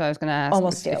 yeah, that's what I was going to ask.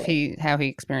 Almost daily. How he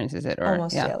experiences it.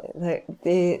 Almost daily.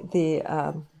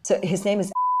 So his name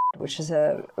is, which is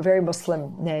a very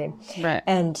Muslim name. Right.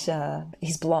 And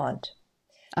he's blonde.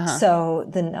 So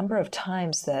the number of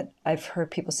times that I've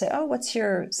heard people say, oh, what's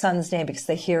your son's name? Because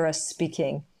they hear us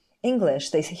speaking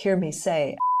English. They hear me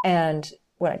say, and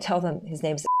when I tell them his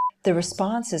name's, the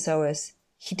response is always,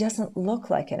 he doesn't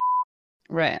look like an.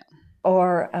 Right.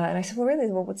 Or, and I said, well, really,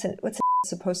 what's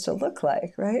supposed to look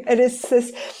like, right? And it's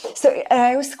this, so and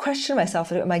I always question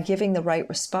myself, am I giving the right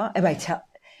response? Am I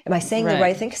saying the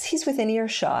right thing? Because he's within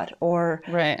earshot. Or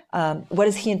what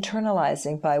is he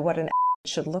internalizing by what an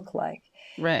should look like?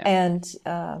 Right. And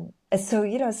so,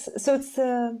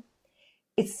 so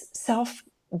it's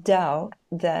self-doubt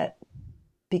that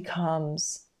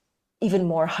becomes even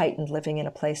more heightened living in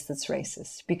a place that's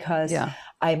racist, because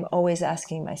I'm always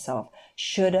asking myself,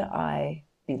 should I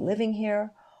be living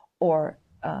here, or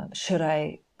should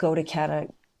I go to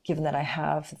Canada, given that I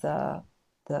have the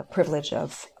privilege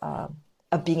of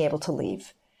being able to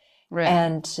leave? Right.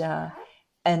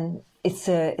 And it's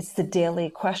the daily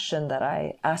question that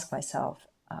I ask myself,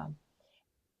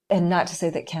 and not to say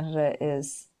that Canada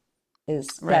is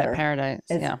better, paradise,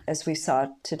 as we saw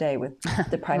today with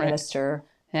the Prime Minister.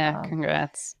 Yeah,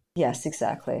 congrats. Yes,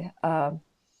 exactly. So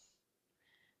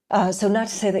not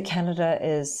to say that Canada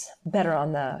is better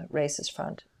on the racist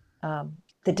front.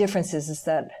 The difference is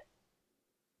that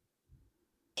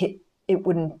it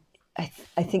wouldn't,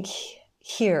 I think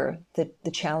here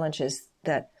the challenge is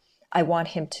that I want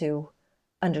him to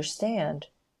understand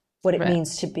what it Right.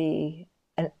 means to be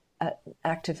an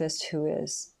activist who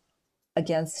is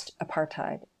against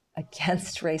apartheid,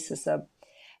 against racism,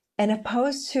 and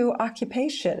opposed to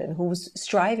occupation, and who's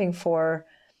striving for,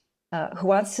 who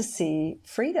wants to see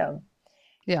freedom.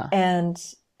 Yeah. And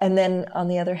then on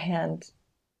the other hand,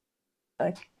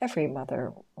 like every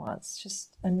mother wants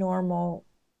just a normal,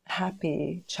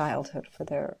 happy childhood for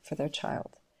their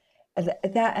child. And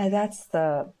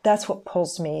that's what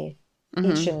pulls me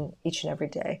each and every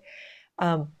day.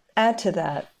 Add to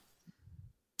that,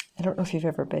 I don't know if you've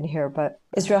ever been here, but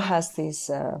Israel has these.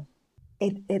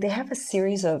 They have a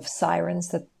series of sirens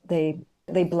that they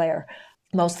blare,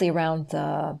 mostly around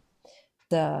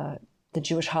the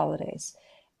Jewish holidays,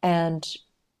 and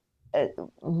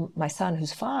my son,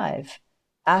 who's 5,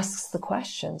 asks the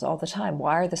questions all the time.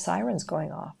 Why are the sirens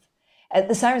going off? And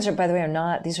the sirens are, by the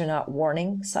way, these are not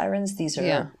warning sirens. These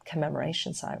are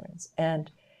commemoration sirens.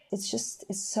 And it's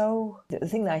so, the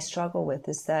thing that I struggle with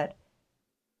is that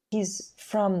he's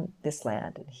from this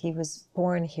land and he was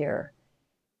born here,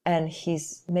 and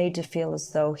he's made to feel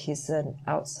as though he's an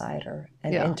outsider,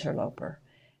 an interloper.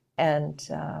 And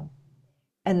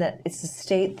that it's a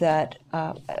state that,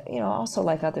 also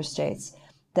like other states,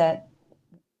 that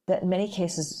in many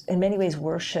cases, in many ways,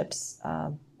 worships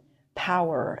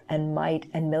power and might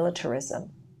and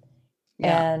militarism.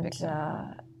 And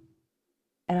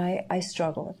I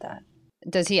struggle with that.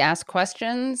 Does he ask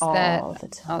questions? All the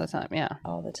time. All the time, yeah.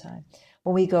 All the time.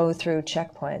 When we go through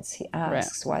checkpoints, he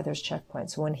asks why there's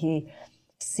checkpoints. When he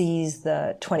sees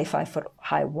the 25-foot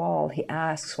high wall, he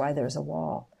asks why there's a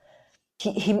wall.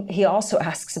 He also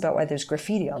asks about why there's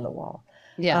graffiti on the wall.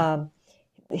 Yeah.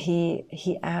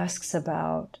 He asks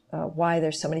about why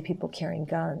there's so many people carrying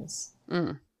guns.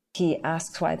 He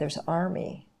asks why there's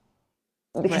army,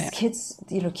 because kids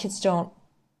don't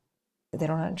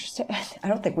understand. I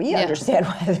don't think we understand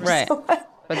why there's so much.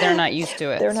 But they're not used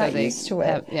to it. They're not used to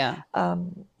it.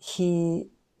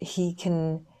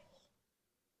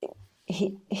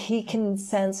 He can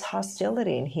sense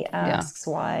hostility, and he asks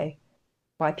why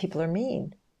people are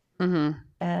mean. Mm-hmm.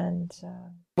 And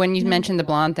when you mentioned the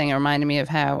blonde thing, it reminded me of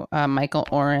how Michael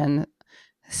Oren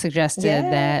suggested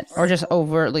that, or just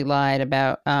overtly lied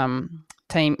about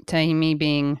Taimi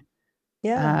being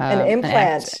an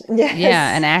implant.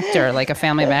 An actor, like a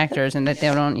family of actors, and that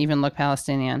they don't even look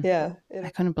Palestinian. I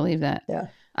couldn't believe that.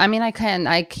 I mean,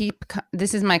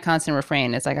 this is my constant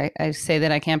refrain. It's like I say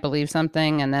that I can't believe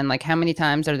something, and then like how many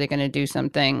times are they going to do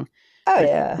something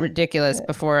ridiculous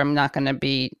before I'm not going to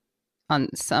be on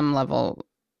some level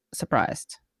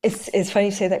surprised? It's funny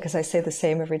you say that, because I say the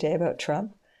same every day about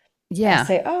Trump. I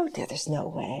say, there's no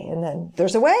way. And then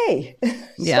there's a way.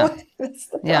 That's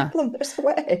the problem. There's a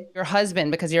way. Your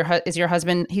husband, because is your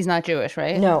husband, he's not Jewish,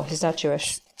 right? No, he's not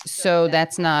Jewish. So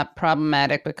that's not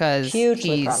problematic, because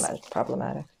hugely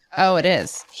problematic. Oh, it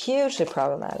is? Hugely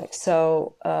problematic.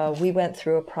 So we went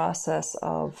through a process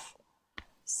of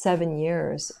 7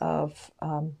 years of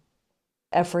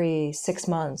every 6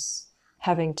 months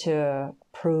having to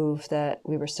prove that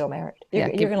we were still married. You're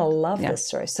going to love this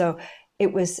story. So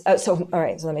it was, all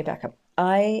right, so let me back up.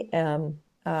 I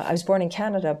was born in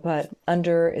Canada, but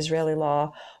under Israeli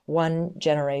law, one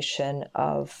generation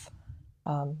of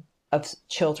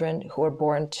children who are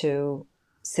born to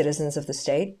citizens of the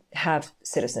state have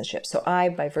citizenship. So I,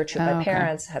 by virtue of my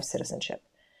parents, have citizenship.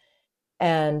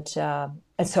 And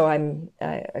so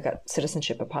I got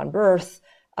citizenship upon birth,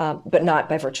 but not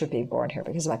by virtue of being born here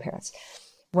because of my parents.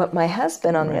 What my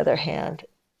husband, on the other hand,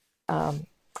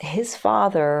 his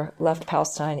father left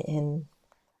Palestine in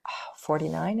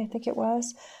 49, I think it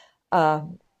was,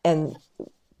 and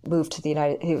moved to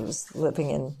the he was living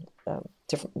in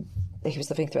he was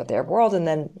living throughout the Arab world, and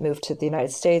then moved to the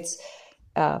United States,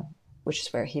 which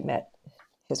is where he met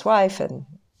his wife and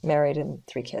married, and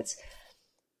 3 kids.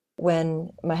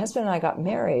 When my husband and I got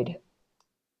married,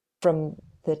 from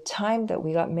the time that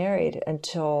we got married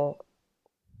until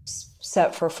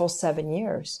set for a full 7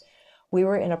 years, we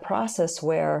were in a process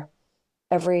where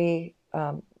every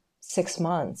 6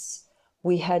 months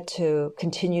we had to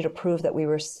continue to prove that we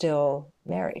were still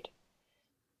married.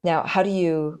 Now, how do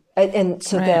you, and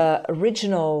so the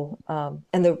original,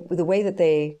 and the way that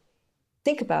they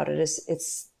think about it is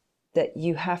it's that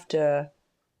you have to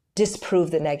disprove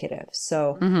the negative.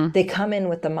 So they come in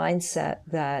with the mindset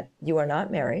that you are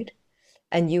not married,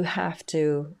 and you have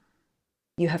to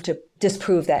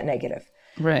disprove that negative.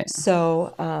 Right.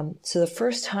 So, so the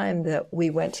first time that we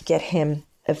went to get him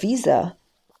a visa,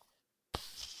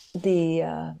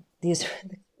 the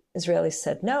Israelis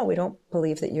said, "No, we don't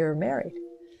believe that you're married,"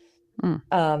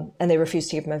 and they refused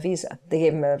to give him a visa. They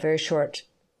gave him a very short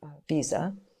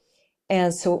visa,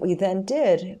 And so what we then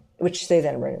did, which they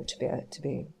then renewed to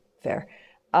be fair,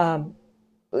 so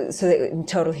that in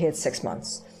total he had 6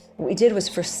 months. What we did was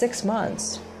for 6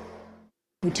 months,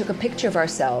 we took a picture of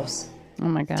ourselves. Oh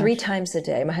my gosh. 3 times a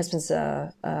day. My husband's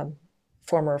a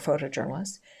former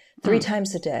photojournalist. 3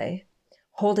 times a day,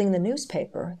 holding the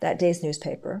newspaper, that day's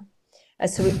newspaper. And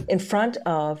so in front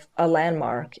of a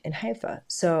landmark in Haifa.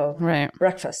 So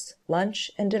breakfast,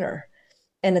 lunch, and dinner.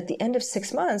 And at the end of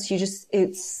 6 months, you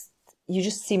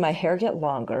just see my hair get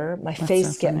longer, my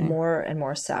face get more and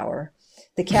more sour,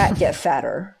 the cat get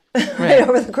fatter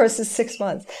over the course of 6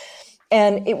 months.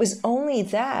 And it was only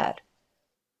that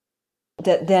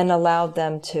then allowed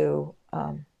them to,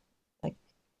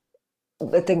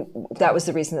 that was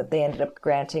the reason that they ended up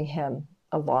granting him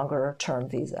a longer term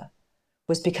visa,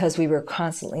 was because we were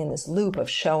constantly in this loop of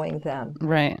showing them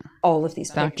all of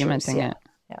these documenting pictures. it.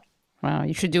 Yeah. Wow,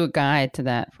 you should do a guide to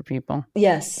that for people.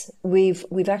 Yes, we've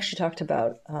actually talked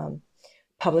about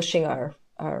publishing our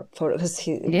photos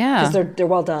because they're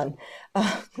well done.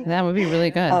 That would be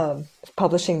really good.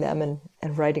 Publishing them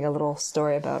and writing a little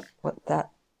story about what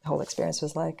that whole experience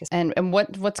was like. And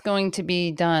what's going to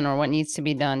be done, or what needs to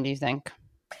be done, do you think?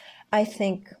 I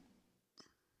think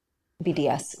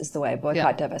BDS is the way,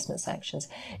 boycott, divestment, sanctions.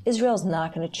 Israel's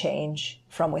not going to change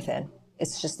from within.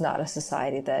 It's just not a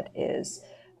society that is.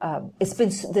 It's been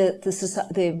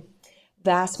the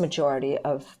vast majority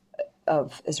of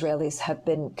Israelis have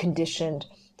been conditioned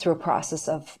through a process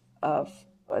of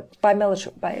they're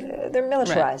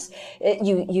militarized.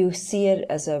 You see it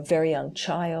as a very young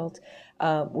child,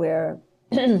 where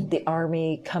the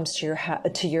army comes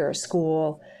to your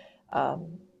school.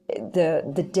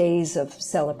 The days of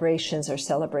celebrations are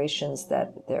celebrations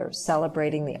that they're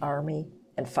celebrating the army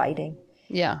and fighting.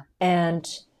 Yeah. And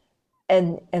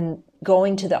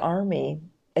going to the army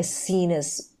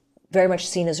is very much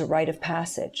seen as a rite of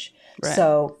passage. Right.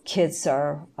 So kids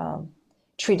are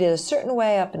treated a certain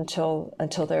way up until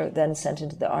they're then sent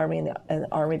into the army, and the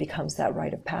army becomes that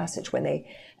rite of passage when they,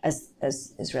 as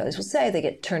Israelis will say, they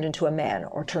get turned into a man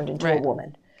or turned into a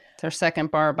woman. Their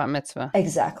second bar bat mitzvah.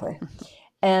 Exactly.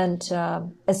 And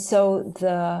so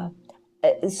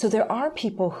there are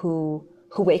people who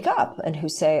wake up and who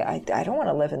say, I don't want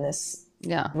to live in this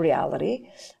reality.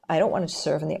 I don't want to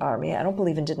serve in the army. I don't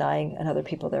believe in denying other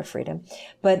people their freedom.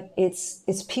 But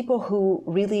it's people who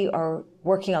really are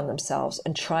working on themselves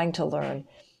and trying to learn,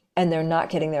 and they're not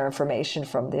getting their information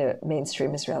from the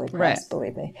mainstream Israeli press,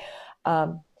 believe me.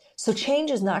 So change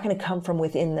is not going to come from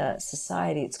within the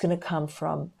society. It's going to come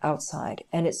from outside.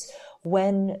 And it's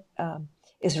when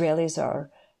Israelis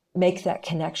make that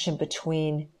connection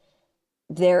between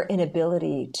their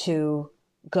inability to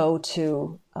go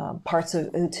to parts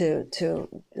of to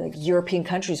like European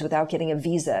countries without getting a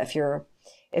visa. If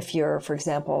you're, for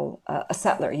example, a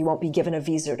settler, you won't be given a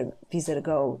visa to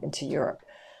go into Europe.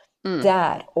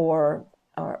 That or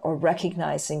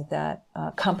recognizing that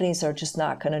companies are just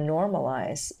not going to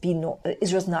normalize.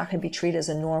 Israel's not going to be treated as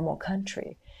a normal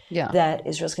country. That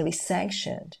Israel's going to be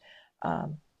sanctioned.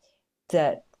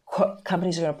 That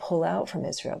companies are going to pull out from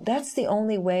Israel. That's the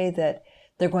only way that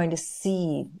they're going to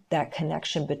see that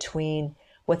connection between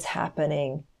what's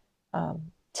happening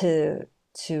to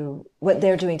what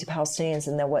they're doing to Palestinians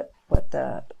and then what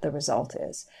the result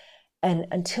is. And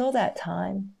until that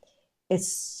time,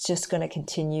 it's just going to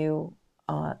continue.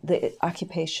 The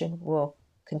occupation will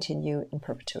continue in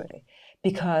perpetuity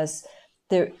because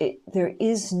there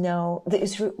is no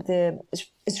the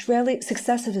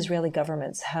successive Israeli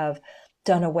governments have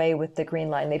done away with the Green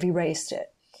Line. They've erased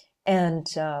it, and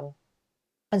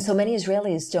so many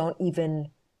Israelis don't even,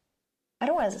 I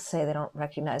don't want to say they don't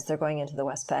recognize they're going into the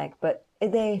West Bank, but how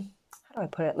do I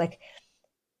put it? Like,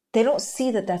 they don't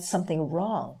see that that's something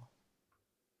wrong.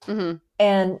 Mm-hmm.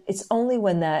 And it's only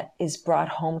when that is brought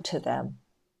home to them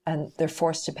and they're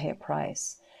forced to pay a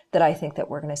price that I think that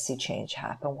we're going to see change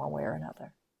happen one way or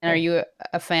another. And are you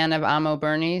a fan of Amo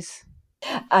Bernie's?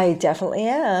 I definitely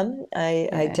am.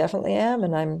 I definitely am.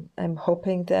 And I'm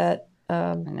hoping that...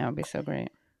 I know, it'd be so great.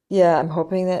 Yeah, I'm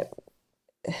hoping that,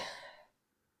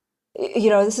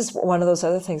 this is one of those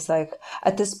other things, like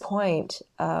at this point,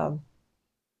 that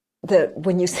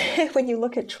when you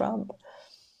look at Trump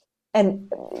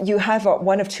and you have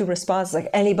one of two responses, like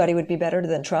anybody would be better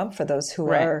than Trump for those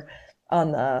who are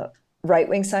on the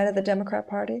right-wing side of the Democrat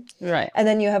Party. Right. And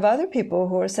then you have other people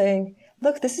who are saying,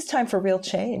 look, this is time for real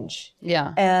change.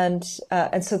 Yeah. And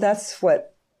so that's what,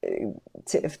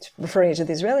 referring to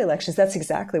the Israeli elections, that's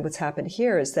exactly what's happened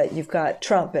here, is that you've got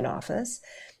Trump in office.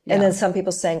 Yeah. And then some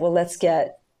people saying, well, let's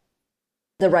get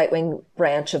the right-wing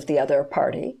branch of the other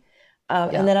party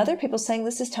And then other people saying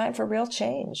this is time for real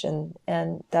change.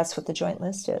 And that's what the joint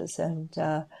list is. And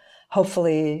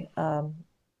hopefully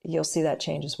you'll see that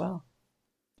change as well.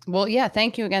 Well, yeah,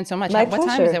 thank you again so much. My What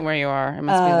pleasure. time is it where you are? It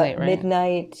must be late, right?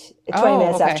 Midnight, 20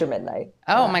 minutes after midnight.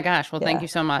 Oh, my gosh. Well, thank you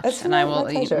so much. It's and I will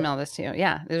pleasure. email this to you.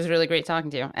 Yeah, it was really great talking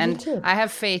to you. And too. I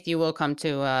have faith you will come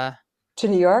to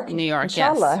New York? New York,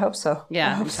 Inshallah, yes. I hope so.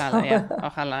 Yeah, inshallah, yeah.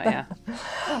 Ojalá, yeah.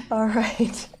 All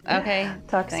right. Okay.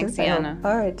 Talk Thanks, soon. Diana.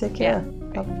 All right, take care.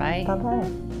 Yeah. Bye. Bye-bye.